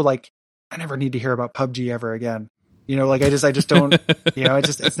I also like I never need to hear about PUBG ever again. You know, like I just don't. You know,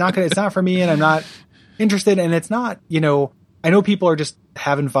 it's not for me, and I'm not interested. And it's not. You know, I know people are just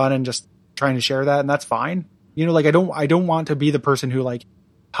having fun and just trying to share that, and that's fine. You know, like I don't want to be the person who like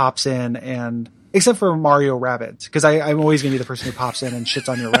pops in and, except for Mario Rabbids, because I'm always gonna be the person who pops in and shits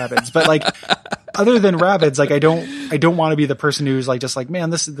on your Rabbids. But like, other than Rabbids, like I don't want to be the person who's like just like, man,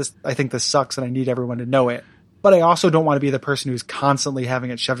 this I think this sucks and I need everyone to know it. But I also don't want to be the person who's constantly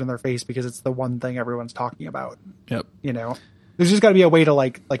having it shoved in their face because it's the one thing everyone's talking about. Yep. You know, there's just got to be a way to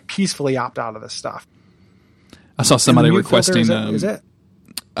like peacefully opt out of this stuff. I saw somebody requesting. Is it?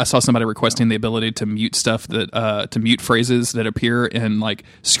 I saw somebody requesting the ability to mute stuff to mute phrases that appear in like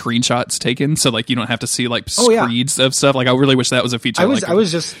screenshots taken, so like you don't have to see like screeds of stuff. Like I really wish that was a feature. I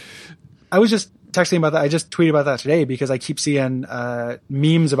was just texting about that. I just tweeted about that today because I keep seeing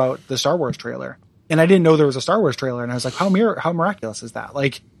memes about the Star Wars trailer, and I didn't know there was a Star Wars trailer, and I was like, how miraculous is that?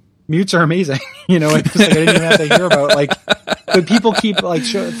 Like, mutes are amazing, you know. It's just, like, I didn't even have to hear about like, but people keep like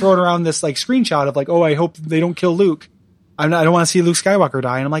throwing around this like screenshot of like, oh, I hope they don't kill Luke. I don't want to see Luke Skywalker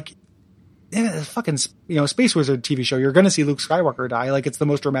die, and I'm like, yeah, it's fucking, you know, Space Wizard TV show. You're going to see Luke Skywalker die. Like, it's the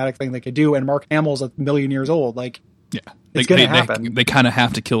most dramatic thing they could do, and Mark Hamill's 1,000,000 years old. Like, yeah, it's going to happen. They kind of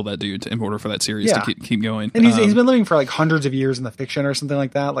have to kill that dude in order for that series to keep going. And he's been living for like hundreds of years in the fiction or something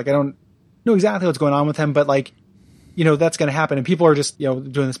like that. Like, I don't know exactly what's going on with him, but like, you know, that's going to happen. And people are just, you know,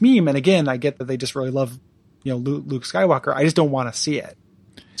 doing this meme. And again, I get that they just really love, you know, Luke Skywalker. I just don't want to see it.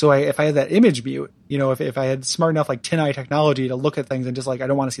 So if I had that image mute, you know, if I had smart enough like TinEye technology to look at things and just like, I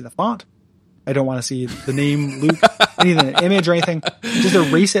don't want to see the font, I don't want to see the name Luke, anything, an image or anything, just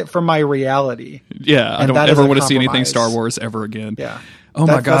erase it from my reality. Yeah, I don't ever want to see anything Star Wars ever again. Yeah. Oh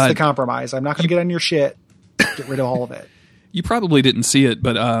my God. That's the compromise. I'm not going to get on your shit. Get rid of all of it. You probably didn't see it,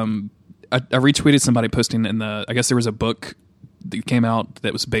 but I retweeted somebody posting I guess there was a book that came out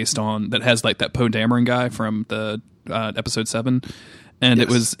that was based on, that has like that Poe Dameron guy from the episode 7. And it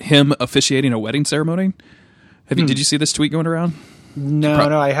was him officiating a wedding ceremony. Did you see this tweet going around?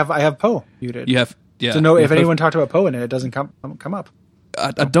 No, I have Poe muted. You have, yeah. So no, if anyone talked about Poe in it, it doesn't come up.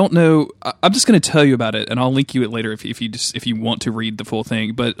 I don't know. I'm just going to tell you about it, and I'll link you it later if you want to read the full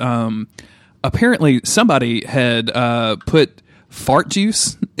thing. But apparently, somebody had put fart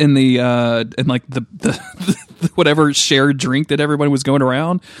juice in in like the whatever shared drink that everybody was going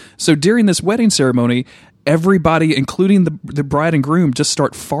around. So during this wedding ceremony, everybody, including the bride and groom, just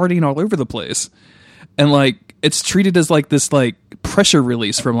start farting all over the place, and like it's treated as like this like pressure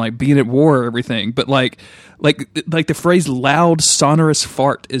release from like being at war or everything. But like the phrase "loud sonorous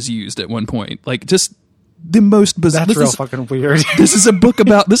fart" is used at one point. Like just the most bizarre. That's real fucking weird. This is a book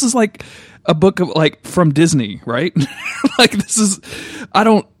about. This is like a book of like from Disney, right? Like this is. I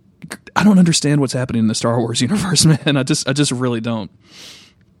don't understand what's happening in the Star Wars universe, man. I just really don't.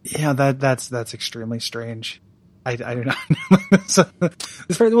 Yeah, that's extremely strange. I do not know. So,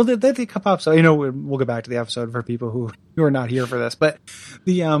 well, they come up. So, you know, we'll go back to the episode for people who are not here for this. But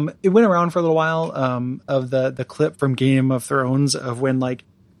it went around for a little while of the clip from Game of Thrones of when like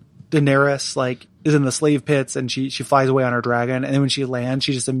Daenerys like is in the slave pits and she flies away on her dragon, and then when she lands,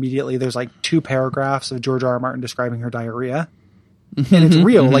 she just immediately, there's like 2 paragraphs of George R. R. Martin describing her diarrhea. And it's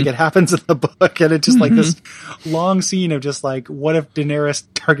real, like it happens in the book, and it's just like this long scene of just like, what if Daenerys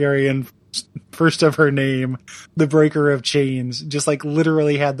Targaryen, first of her name, the breaker of chains, just like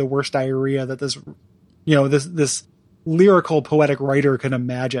literally had the worst diarrhea that this, you know, this lyrical poetic writer can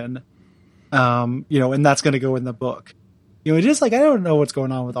imagine, you know, and that's going to go in the book. You know, it just like, I don't know what's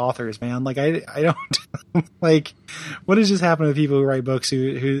going on with authors, man. Like I don't like, what has just happened to people who write books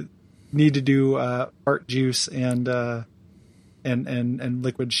who need to do art juice and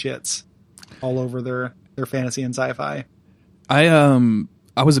liquid shits all over their fantasy and sci-fi.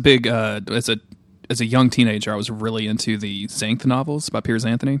 I was a big as as a young teenager, I was really into the Xanth novels by Piers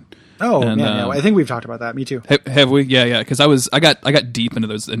Anthony. Oh, and, yeah, I think we've talked about that. Me too. Have we? Yeah. Because I got deep into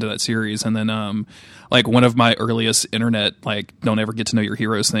that series, and then like one of my earliest internet like don't ever get to know your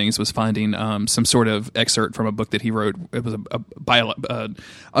heroes things was finding some sort of excerpt from a book that he wrote. It was a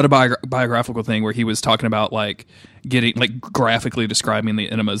autobiographical thing where he was talking about like getting like graphically describing the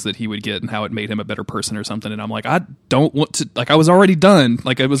enemas that he would get and how it made him a better person or something. And I'm like, I don't want to, like, I was already done.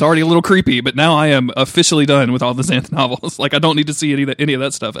 Like, it was already a little creepy, but now I am officially done with all the Xanth novels. Like, I don't need to see any of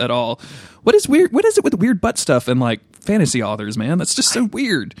that stuff at all. What is weird? What is it with weird butt stuff and like fantasy authors, man? That's just so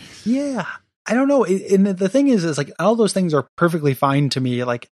weird. Yeah. I don't know. And the thing is like all those things are perfectly fine to me.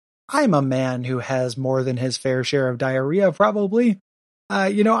 Like, I'm a man who has more than his fair share of diarrhea, probably.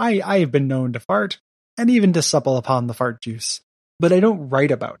 I've been known to fart and even to supple upon the fart juice, but I don't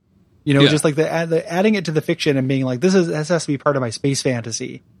write about it. Just like the adding it to the fiction and being like, this has to be part of my space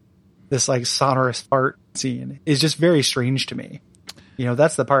fantasy. This like sonorous fart scene is just very strange to me.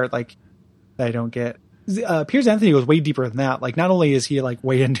 That's the part like that I don't get. Piers Anthony goes way deeper than that. Like, not only is he like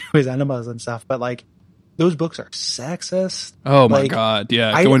way into his enemas and stuff, but like those books are sexist. Oh my like, God.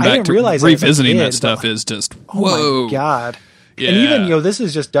 Yeah. Going back to revisiting that stuff is just, whoa. Oh my God. Yeah. And even, this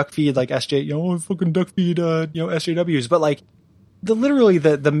is just duck feed, like SJ, fucking duck feed, SJWs. But like literally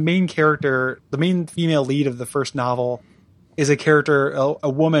the main character, the main female lead of the first novel is a character, a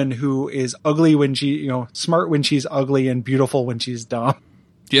woman who is ugly when she, smart when she's ugly and beautiful when she's dumb.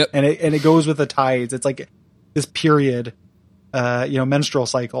 Yep. And it goes with the tides. It's like this period, menstrual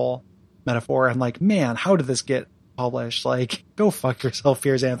cycle metaphor. And like, man, how did this get published? Like, go fuck yourself,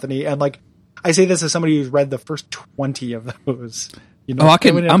 Piers Anthony. And like, I say this as somebody who's read the first 20 of those.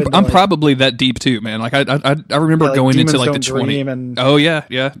 I'm probably that deep too, man. Like I remember like going Demons into like the Don't 20. And, oh yeah.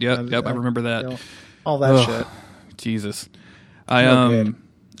 Yep. I remember that. All that shit. Jesus. I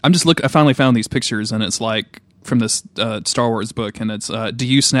finally found these pictures, and it's like from this Star Wars book, and it's do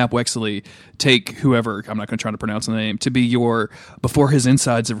you, Snap Wexley, take whoever, I'm not going to try to pronounce the name, to be your before his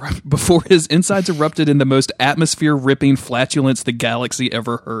insides erupted in the most atmosphere ripping flatulence the galaxy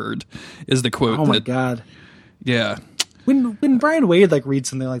ever heard, is the quote. Oh my God. Yeah. When Brian Wade like reads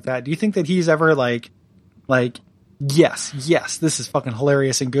something like that, do you think that he's ever like yes, this is fucking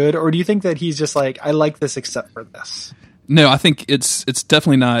hilarious and good, or do you think that he's just like, I like this except for this? No, I think it's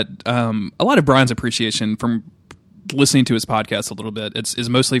definitely not. A lot of Brian's appreciation from listening to his podcast a little bit, is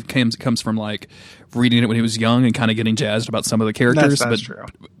mostly comes from like reading it when he was young and kind of getting jazzed about some of the characters. That's true.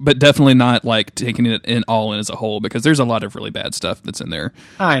 But definitely not like taking it in all in as a whole, because there's a lot of really bad stuff that's in there.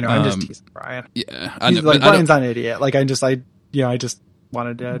 I know. I'm just teasing Brian. Yeah, I know. Brian's not an idiot. Like I just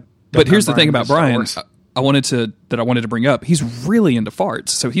wanted to. But here's the thing about Brian. I wanted to bring up, he's really into farts,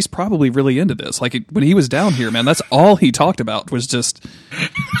 so he's probably really into this. Like when he was down here, man, that's all he talked about was just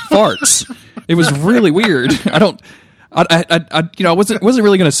farts. It was really weird. I wasn't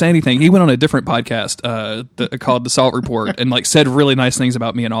really going to say anything. He went on a different podcast called The Salt Report and like said really nice things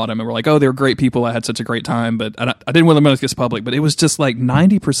about me and Autumn, and we're like, oh, they're great people. I had such a great time, but I didn't want to make this public. But it was just like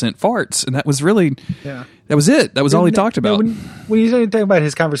 90% farts, and that was really that was it. That was all he talked about. When you started talking about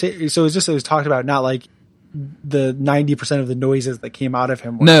his conversation, so it was talked about not like the 90% of the noises that came out of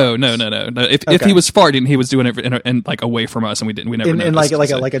him. No. If he was farting, he was doing it in like away from us, and we never noticed.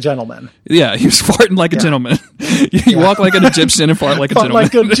 like a gentleman. Yeah, he was farting like a gentleman. You walk like an Egyptian and fart like a gentleman.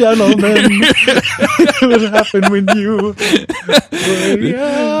 Like a gentleman. What happened when you were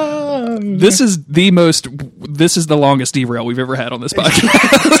young? This is the longest derail we've ever had on this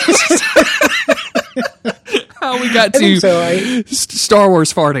podcast. How we got to Star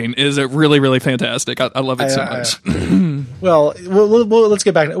Wars farting is really, really fantastic. I love it so much. Well, let's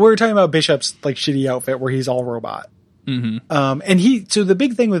get back. We're talking about Bishop's like shitty outfit where he's all robot. Mm-hmm. So the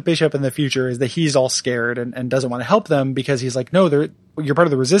big thing with Bishop in the future is that he's all scared and doesn't want to help them because he's like, no, you're part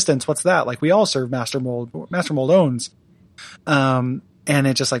of the resistance. What's that? Like, we all serve Master Mold owns. And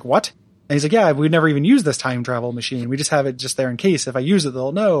it's just like, what? And he's like, yeah, we never even use this time travel machine. We just have it just there in case if I use it,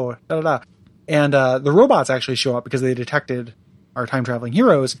 they'll know. And the robots actually show up because they detected our time traveling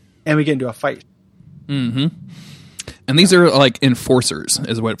heroes, and we get into a fight. Mm-hmm. And these are like enforcers,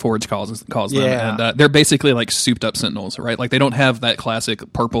 is what Forge calls them. Yeah. And they're basically like souped up Sentinels, right? Like they don't have that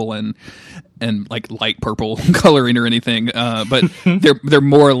classic purple and like light purple coloring or anything, but they're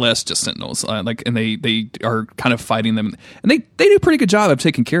more or less just Sentinels. And they are kind of fighting them, and they do a pretty good job of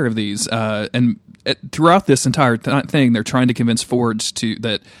taking care of these. Throughout this entire thing, they're trying to convince Forge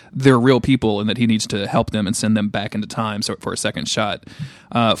that they're real people and that he needs to help them and send them back into time for a second shot.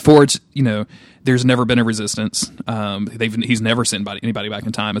 Forge, There's never been a resistance. He's never sent anybody back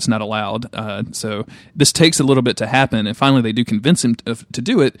in time. It's not allowed. So this takes a little bit to happen, and finally they do convince him to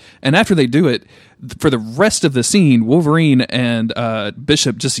do it. And after they do it, for the rest of the scene, Wolverine and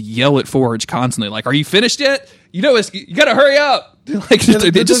Bishop just yell at Forge constantly, like, "Are you finished yet? You got to hurry up!" Like,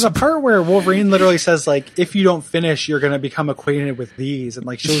 there's a part where Wolverine literally says, like, "If you don't finish, you're going to become acquainted with these," and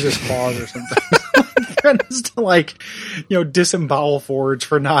like shows his claws or something. Threatens to, like, disembowel Forge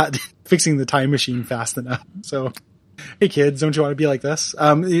for not fixing the time machine fast enough. So, hey kids, don't you want to be like this?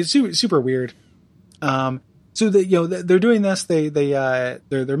 It's super weird. So they're doing this. They're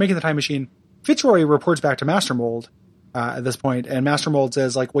making the time machine. Fitzroy reports back to Master Mold at this point, and Master Mold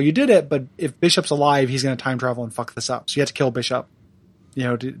says, like, "Well, you did it, but if Bishop's alive, he's going to time travel and fuck this up. So you have to kill Bishop,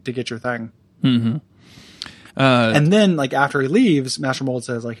 to get your thing." Mm-hmm. And then, like, after he leaves, Master Mold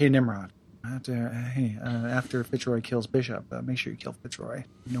says, like, "Hey, Nimrod, after Fitzroy kills Bishop, make sure you kill Fitzroy.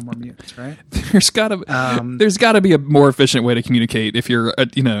 No more mutants, right?" There's gotta be a more efficient way to communicate if you're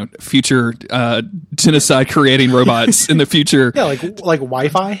future genocide creating robots in the future. Yeah, like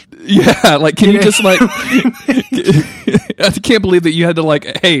Wi-Fi. Yeah, like, can you just like? I can't believe that you had to,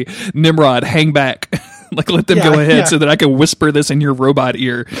 like, "Hey, Nimrod, hang back." Like, let them go ahead so that I can whisper this in your robot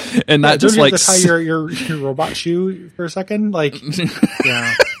ear and not just like tie your robot shoe for a second. Like,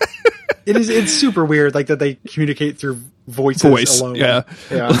 yeah. It's super weird, like, that they communicate through voice alone. Yeah.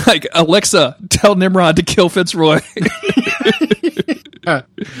 Like, "Alexa, tell Nimrod to kill Fitzroy."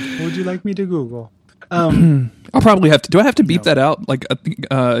 Would you like me to Google? I'll probably have to. Do I have to beep that out? Like,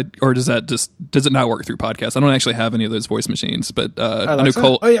 or does it not work through podcasts? I don't actually have any of those voice machines, but I know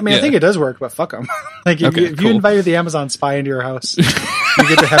Cole. I think it does work, but fuck them. Like, if you invited the Amazon spy into your house, you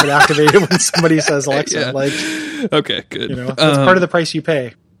get to have it activated when somebody says Alexa. Yeah. Like, okay, good. That's part of the price you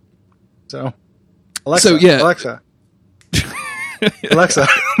pay. So, Alexa, Alexa,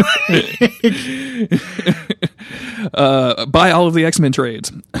 buy all of the X-Men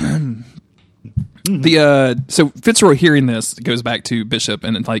trades. So Fitzroy, hearing this, goes back to Bishop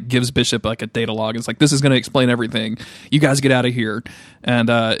and, like, gives Bishop, like, a data log. It's like, "This is going to explain everything. You guys get out of here." And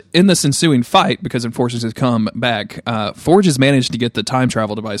in this ensuing fight, because Enforcers has come back, Forge has managed to get the time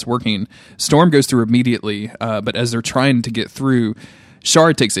travel device working. Storm goes through immediately, but as they're trying to get through,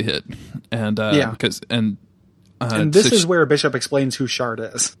 Shard takes a hit, and this is where Bishop explains who Shard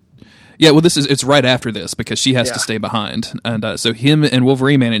is. Yeah, well, it's right after this because she has to stay behind, and so him and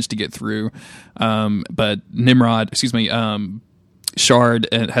Wolverine managed to get through, but Shard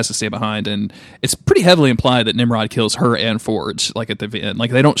has to stay behind, and it's pretty heavily implied that Nimrod kills her and Forge, like, at the end.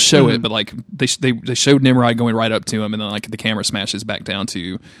 Like, they don't show it, but, like, they showed Nimrod going right up to him, and then, like, the camera smashes back down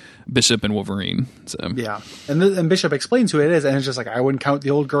to Bishop and Wolverine. So yeah, and Bishop explains who it is, and it's just like, "I wouldn't count the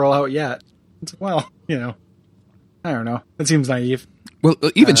old girl out yet." It's like, well, I don't know. It seems naive. Well,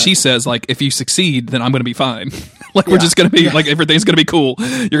 even she says, like, "If you succeed, then I'm going to be fine. Like, we're just going to be like, everything's going to be cool.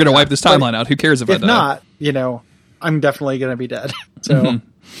 You're going to wipe this timeline out. Who cares if I die?" If not, I'm definitely going to be dead. So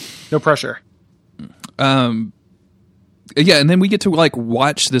no pressure. Yeah, and then we get to, like,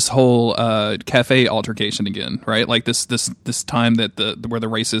 watch this whole cafe altercation again, right? Like, this time that where the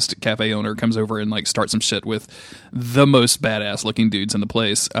racist cafe owner comes over and, like, starts some shit with the most badass looking dudes in the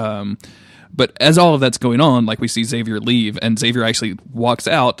place. But as all of that's going on, like, we see Xavier leave, and Xavier actually walks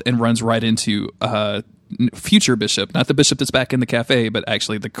out and runs right into future Bishop, not the Bishop that's back in the cafe, but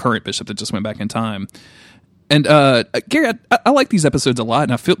actually the current Bishop that just went back in time. And Gary, I like these episodes a lot,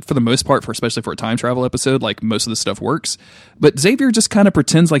 and I feel, for the most part, especially for a time travel episode, like, most of the stuff works. But Xavier just kind of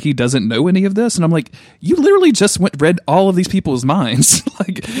pretends like he doesn't know any of this, and I'm like, you literally just read all of these people's minds.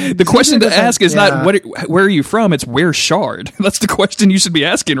 Like, the question to ask is not where are you from? It's where's Shard? That's the question you should be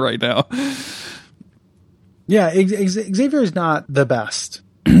asking right now. Yeah, Xavier is not the best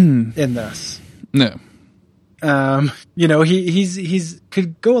in this. No. He's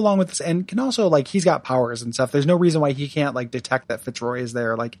could go along with this, and can also, like, he's got powers and stuff. There's no reason why he can't, like, detect that Fitzroy is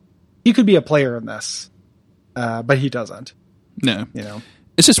there. Like, he could be a player in this, but he doesn't. No,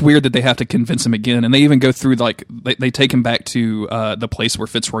 it's just weird that they have to convince him again, and they even go through, like, they take him back to the place where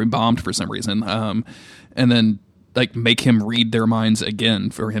Fitzroy bombed for some reason, and then, like, make him read their minds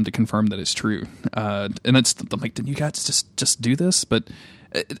again for him to confirm that it's true. And that's, I'm like, did you guys just do this? But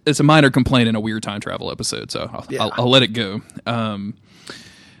it's a minor complaint in a weird time travel episode, so I'll let it go.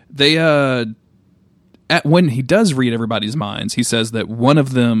 When he does read everybody's minds, he says that one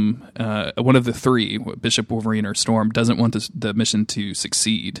of them, one of the three, Bishop, Wolverine, or Storm, doesn't want the mission to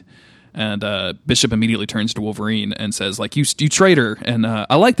succeed. And Bishop immediately turns to Wolverine and says, like, you traitor. And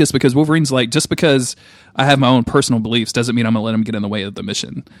I like this because Wolverine's like, just because I have my own personal beliefs doesn't mean I'm going to let him get in the way of the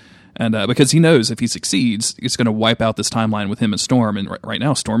mission. And because he knows if he succeeds, it's going to wipe out this timeline with him and Storm. And right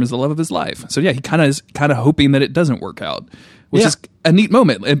now, Storm is the love of his life. So yeah, he kind of is hoping that it doesn't work out, which is a neat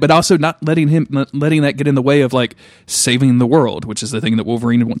moment. But also not letting that get in the way of like saving the world, which is the thing that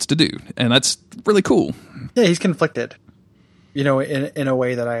Wolverine wants to do, and that's really cool. Yeah, he's conflicted, in a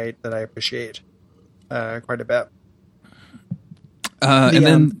way that I appreciate quite a bit. And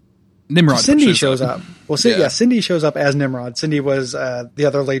then Nimrod. Cindy shows up. Well, Yeah. Cindy shows up as Nimrod. Cindy was the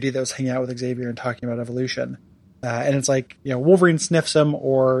other lady that was hanging out with Xavier and talking about evolution. And it's like, Wolverine sniffs him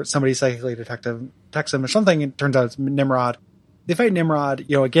or somebody psychically detects him or something. It turns out it's Nimrod. They fight Nimrod.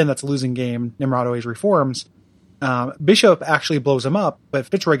 Again, that's a losing game. Nimrod always reforms. Bishop actually blows him up, but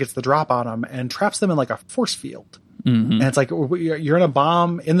Fitzroy gets the drop on him and traps them in like a force field. Mm-hmm. And it's like, you're in a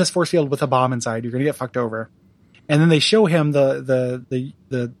bomb in this force field with a bomb inside. You're going to get fucked over. And then they show him the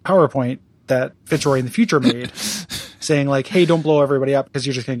PowerPoint that Fitzroy in the future made, saying like, "Hey, don't blow everybody up because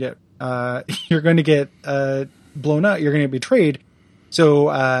you're just going to get blown up. You're going to get betrayed. So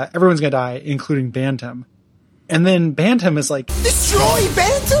everyone's going to die, including Bantam." And then Bantam is like, Destroy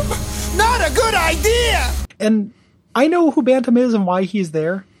Bantam? Not a good idea! and I know who Bantam is and why he's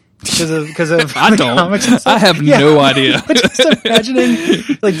there. Because of I the don't. comics and stuff. I have no idea. But just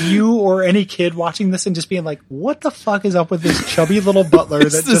imagining like you or any kid watching this and just being like, what the fuck is up with this chubby little butler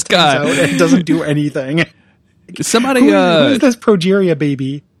that this just guy? comes out and doesn't do anything? Somebody, Who is this Progeria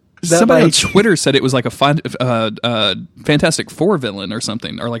baby? That, somebody on like, Twitter said it was like a Fantastic Four villain or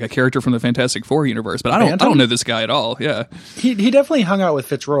something, or like a character from the Fantastic Four universe. But I don't know this guy at all. Yeah, he definitely hung out with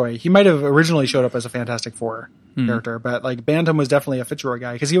Fitzroy. He might have originally showed up as a Fantastic Four character, but like Bantam was definitely a Fitzroy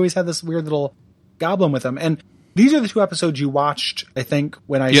guy because he always had this weird little goblin with him. And these are the two episodes you watched, I think,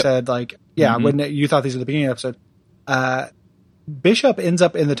 when I said like, when you thought these were the beginning of the episode. Bishop ends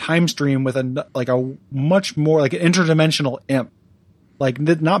up in the time stream with a much more like an interdimensional imp. Like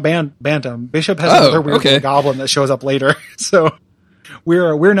not Bantam. Bishop has another weird little goblin that shows up later. So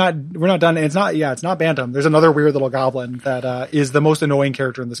we're not done. It's not Bantam. There's another weird little goblin that is the most annoying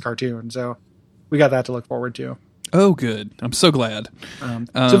character in this cartoon. So we got that to look forward to. Oh, good. I'm so glad.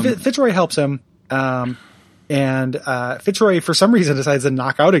 So Fitzroy helps him. And Fitzroy, for some reason, decides to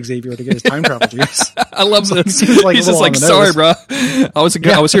knock out Xavier to get his time travel juice. I love this. Like He's just like, sorry, bro. I was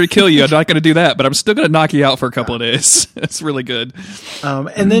here to kill you. I'm not going to do that, but I'm still going to knock you out for a couple of days. It's really good.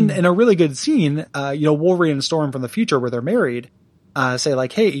 And then in a really good scene, Wolverine and Storm from the future, where they're married, say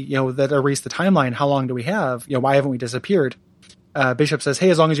like, hey, that erased the timeline. How long do we have? Why haven't we disappeared? Bishop says, hey,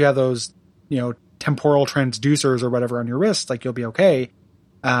 as long as you have those, temporal transducers or whatever on your wrist, like you'll be okay.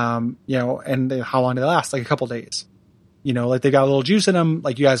 And how long do they last? Like a couple days, like they got a little juice in them,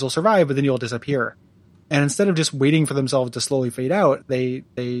 like you guys will survive, but then you'll disappear. And instead of just waiting for themselves to slowly fade out, they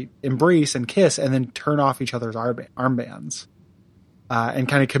embrace and kiss and then turn off each other's armbands, and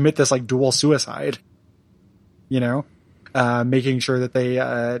kind of commit this like dual suicide, making sure that they,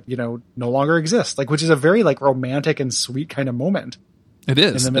 no longer exist, like, which is a very like romantic and sweet kind of moment. It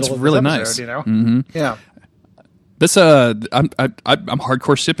is. In the middle it's of really this episode, nice. Mm-hmm. Yeah. This I'm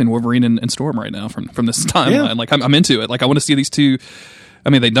hardcore shipping Wolverine and Storm right now from this timeline. Yeah. Like I'm into it. Like I want to see these two.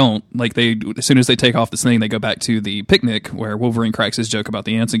 I mean, they don't like as soon as they take off this thing, they go back to the picnic where Wolverine cracks his joke about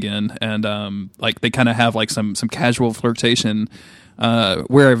the ants again, and like they kind of have like some casual flirtation.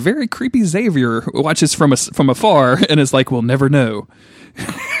 Where a very creepy Xavier watches from afar and is like, "We'll never know."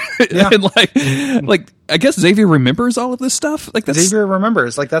 Yeah. and like I guess Xavier remembers all of this stuff. Like Xavier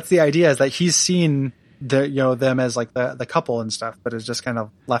remembers. Like that's the idea, is that he's seen them as like the couple and stuff, but has just kind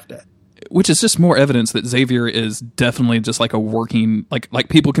of left it. Which is just more evidence that Xavier is definitely just like a working, like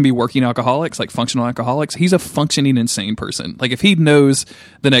people can be working alcoholics, like functional alcoholics. He's a functioning insane person. Like if he knows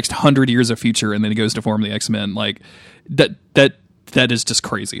the next 100 years of future and then he goes to form the X-Men, like that is just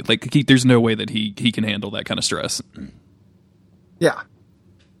crazy. Like there's no way that he can handle that kind of stress. Yeah.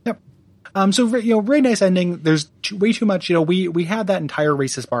 Yep. So very nice ending. There's way too much. We had that entire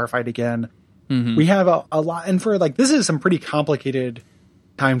racist bar fight again. Mm-hmm. We have a lot, and for like this is some pretty complicated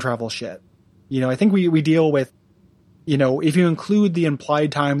time travel shit. I think we deal with, if you include the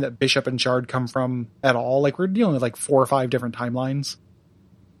implied time that Bishop and Shard come from at all, like we're dealing with like 4 or 5 different timelines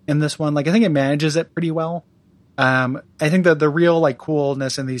in this one. Like I think it manages it pretty well. I think that the real like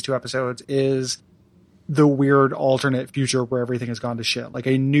coolness in these 2 episodes is the weird alternate future where everything has gone to shit, like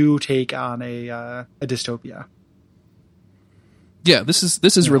a new take on a dystopia. Yeah, this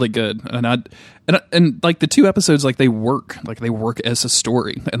is really good, and like the 2 episodes, like they work as a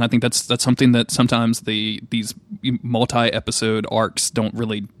story, and I think that's something that sometimes these multi-episode arcs don't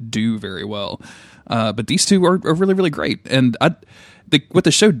really do very well. But these 2 are really, really great, and what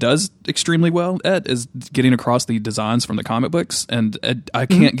the show does extremely well, Ed, is getting across the designs from the comic books, and I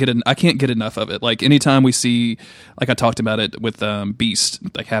can't get enough of it. Like anytime we see, like I talked about it with Beast,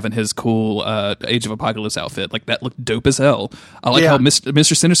 like having his cool Age of Apocalypse outfit, like that looked dope as hell. I like how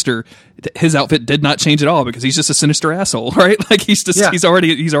Mr. Sinister, his outfit did not change at all because he's just a sinister asshole, right? Like he's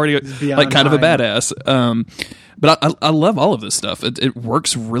already like kind of a badass. But I love all of this stuff. It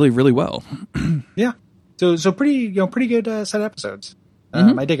works really, really well. Yeah. So pretty good set of episodes.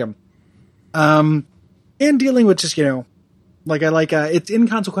 I dig them. And dealing with just, it's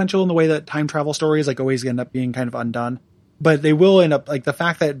inconsequential in the way that time travel stories like always end up being kind of undone. But they will end up, like, the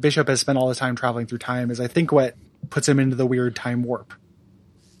fact that Bishop has spent all his time traveling through time is, I think, what puts him into the weird time warp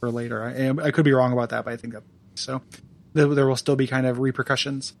for later. I could be wrong about that, but I think that. So there will still be kind of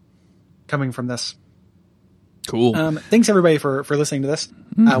repercussions coming from this. Cool. Thanks, everybody, for listening to this.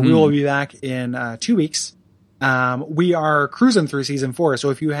 We will be back in 2 weeks. We are cruising through season 4. So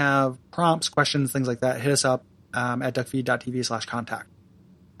if you have prompts, questions, things like that, hit us up at duckfeed.tv/contact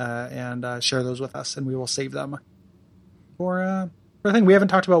and share those with us, and we will save them for a thing. We haven't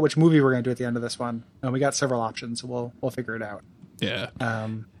talked about which movie we're going to do at the end of this one. We got several options, so we'll figure it out. Yeah.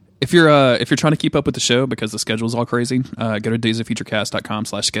 If you're trying to keep up with the show because the schedule's all crazy, go to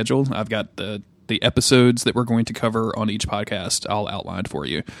daysoffuturecast.com/schedule. I've got the episodes that we're going to cover on each podcast all outlined for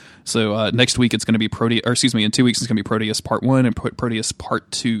you. So next week it's going to be in 2 weeks it's going to be Proteus Part 1 and Proteus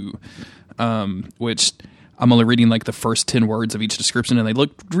Part 2, which I'm only reading like the first 10 words of each description and they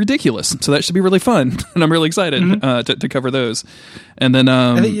look ridiculous. So that should be really fun. And I'm really excited to cover those. And then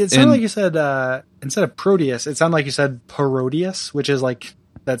it sounded like you said instead of Proteus, it sounded like you said Parodius, which is like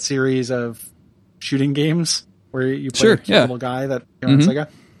that series of shooting games where you play a little guy that it's like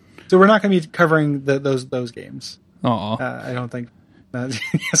so we're not going to be covering those games. I don't think.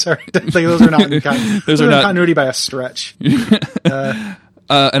 Sorry, those are not those are not continuity by a stretch.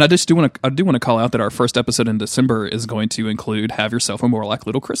 And I do want to call out that our first episode in December is going to include "Have Yourself a More Like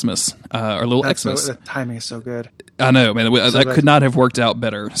Little Christmas" or "Little Xmas." The timing is so good. I know, man. That could not have worked out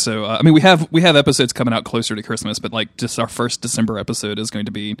better. So, I mean, we have episodes coming out closer to Christmas, but like just our first December episode is going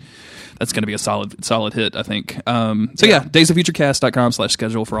to be a solid hit, I think.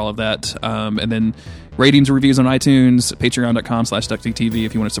 daysoffuturecast.com/schedule for all of that, and then ratings, reviews on iTunes, patreon.com/ducktv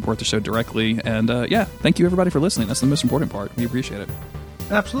if you want to support the show directly. And thank you everybody for listening. That's the most important part. We appreciate it.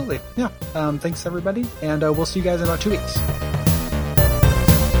 Absolutely. Yeah. Thanks everybody, and we'll see you guys in about 2 weeks.